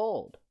or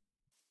bold?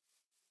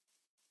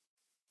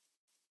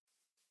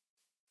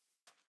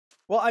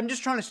 Well, I'm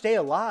just trying to stay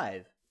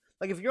alive.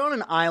 Like, if you're on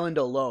an island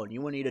alone,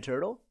 you wouldn't eat a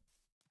turtle?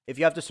 If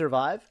you have to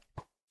survive?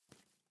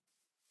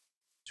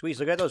 Squeeze,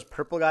 look at those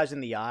purple guys in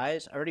the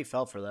eyes. I already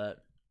fell for that.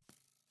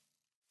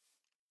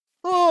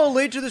 Oh,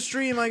 late to the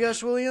stream, I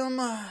guess, William.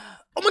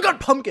 Oh my god,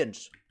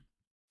 pumpkins!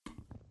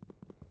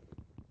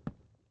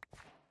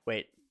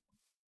 Wait.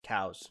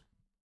 Cows.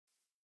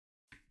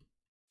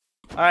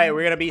 Alright,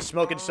 we're gonna be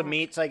smoking some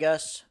meats, I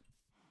guess.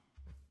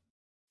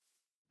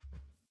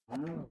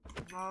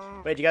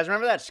 Wait, do you guys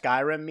remember that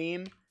Skyrim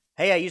meme?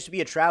 Hey, I used to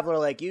be a traveler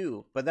like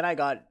you, but then I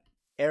got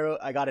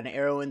an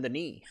arrow in the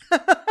knee.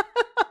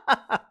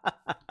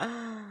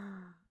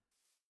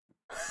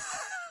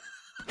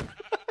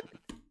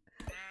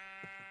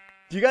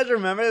 Do you guys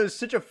remember? It was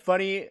such a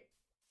funny...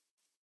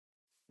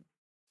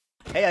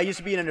 Hey, I used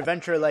to be an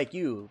adventurer like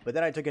you, but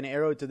then I took an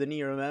arrow to the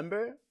knee,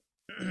 remember?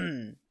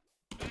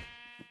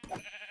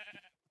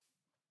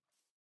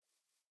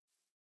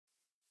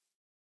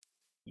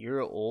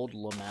 You're old,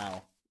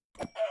 Lamau.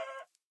 Hey,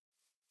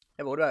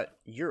 but what about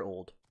you're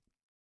old?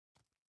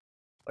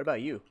 What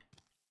about you?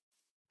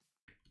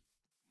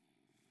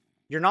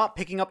 You're not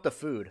picking up the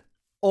food.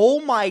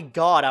 Oh my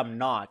god, I'm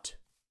not.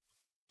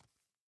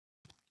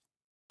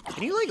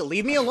 Can you, like,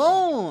 leave me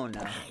alone?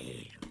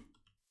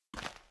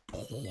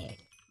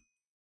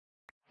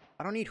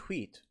 I don't need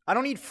wheat. I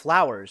don't need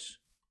flowers.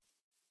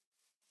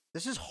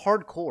 This is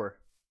hardcore.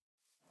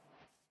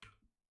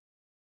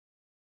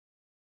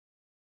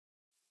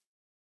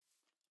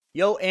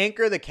 Yo,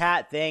 Anchor the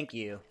cat, thank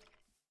you.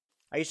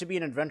 I used to be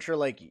an adventurer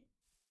like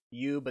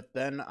you, but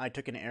then I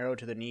took an arrow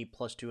to the knee,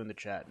 +2 in the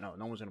chat. No,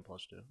 no one's gonna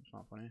 +2. It's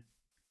not funny.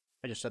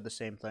 I just said the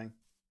same thing.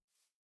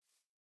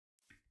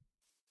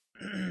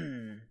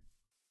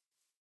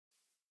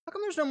 How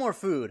come there's no more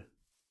food?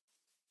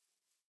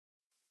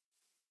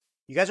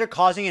 You guys are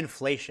causing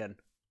inflation.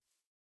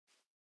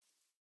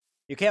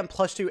 You can't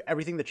 +2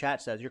 everything the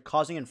chat says. You're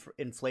causing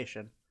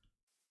inflation.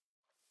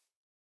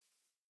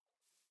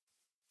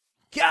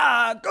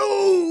 Yeah,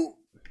 go!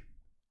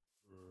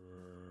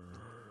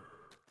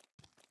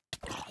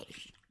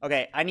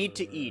 Okay, I need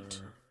to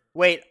eat.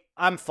 Wait,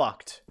 I'm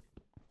fucked.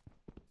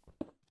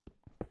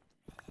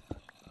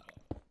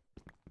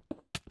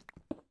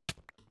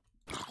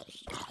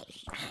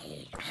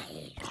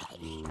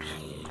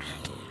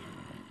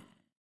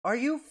 Are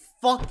you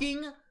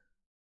fucking...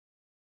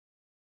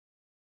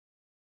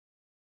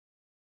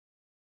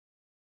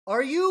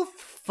 Are you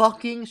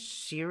fucking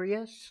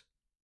serious?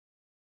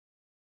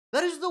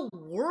 That is the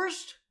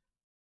worst...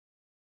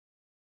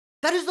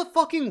 That is the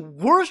fucking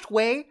worst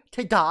way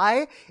to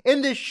die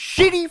in this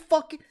shitty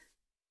fucking...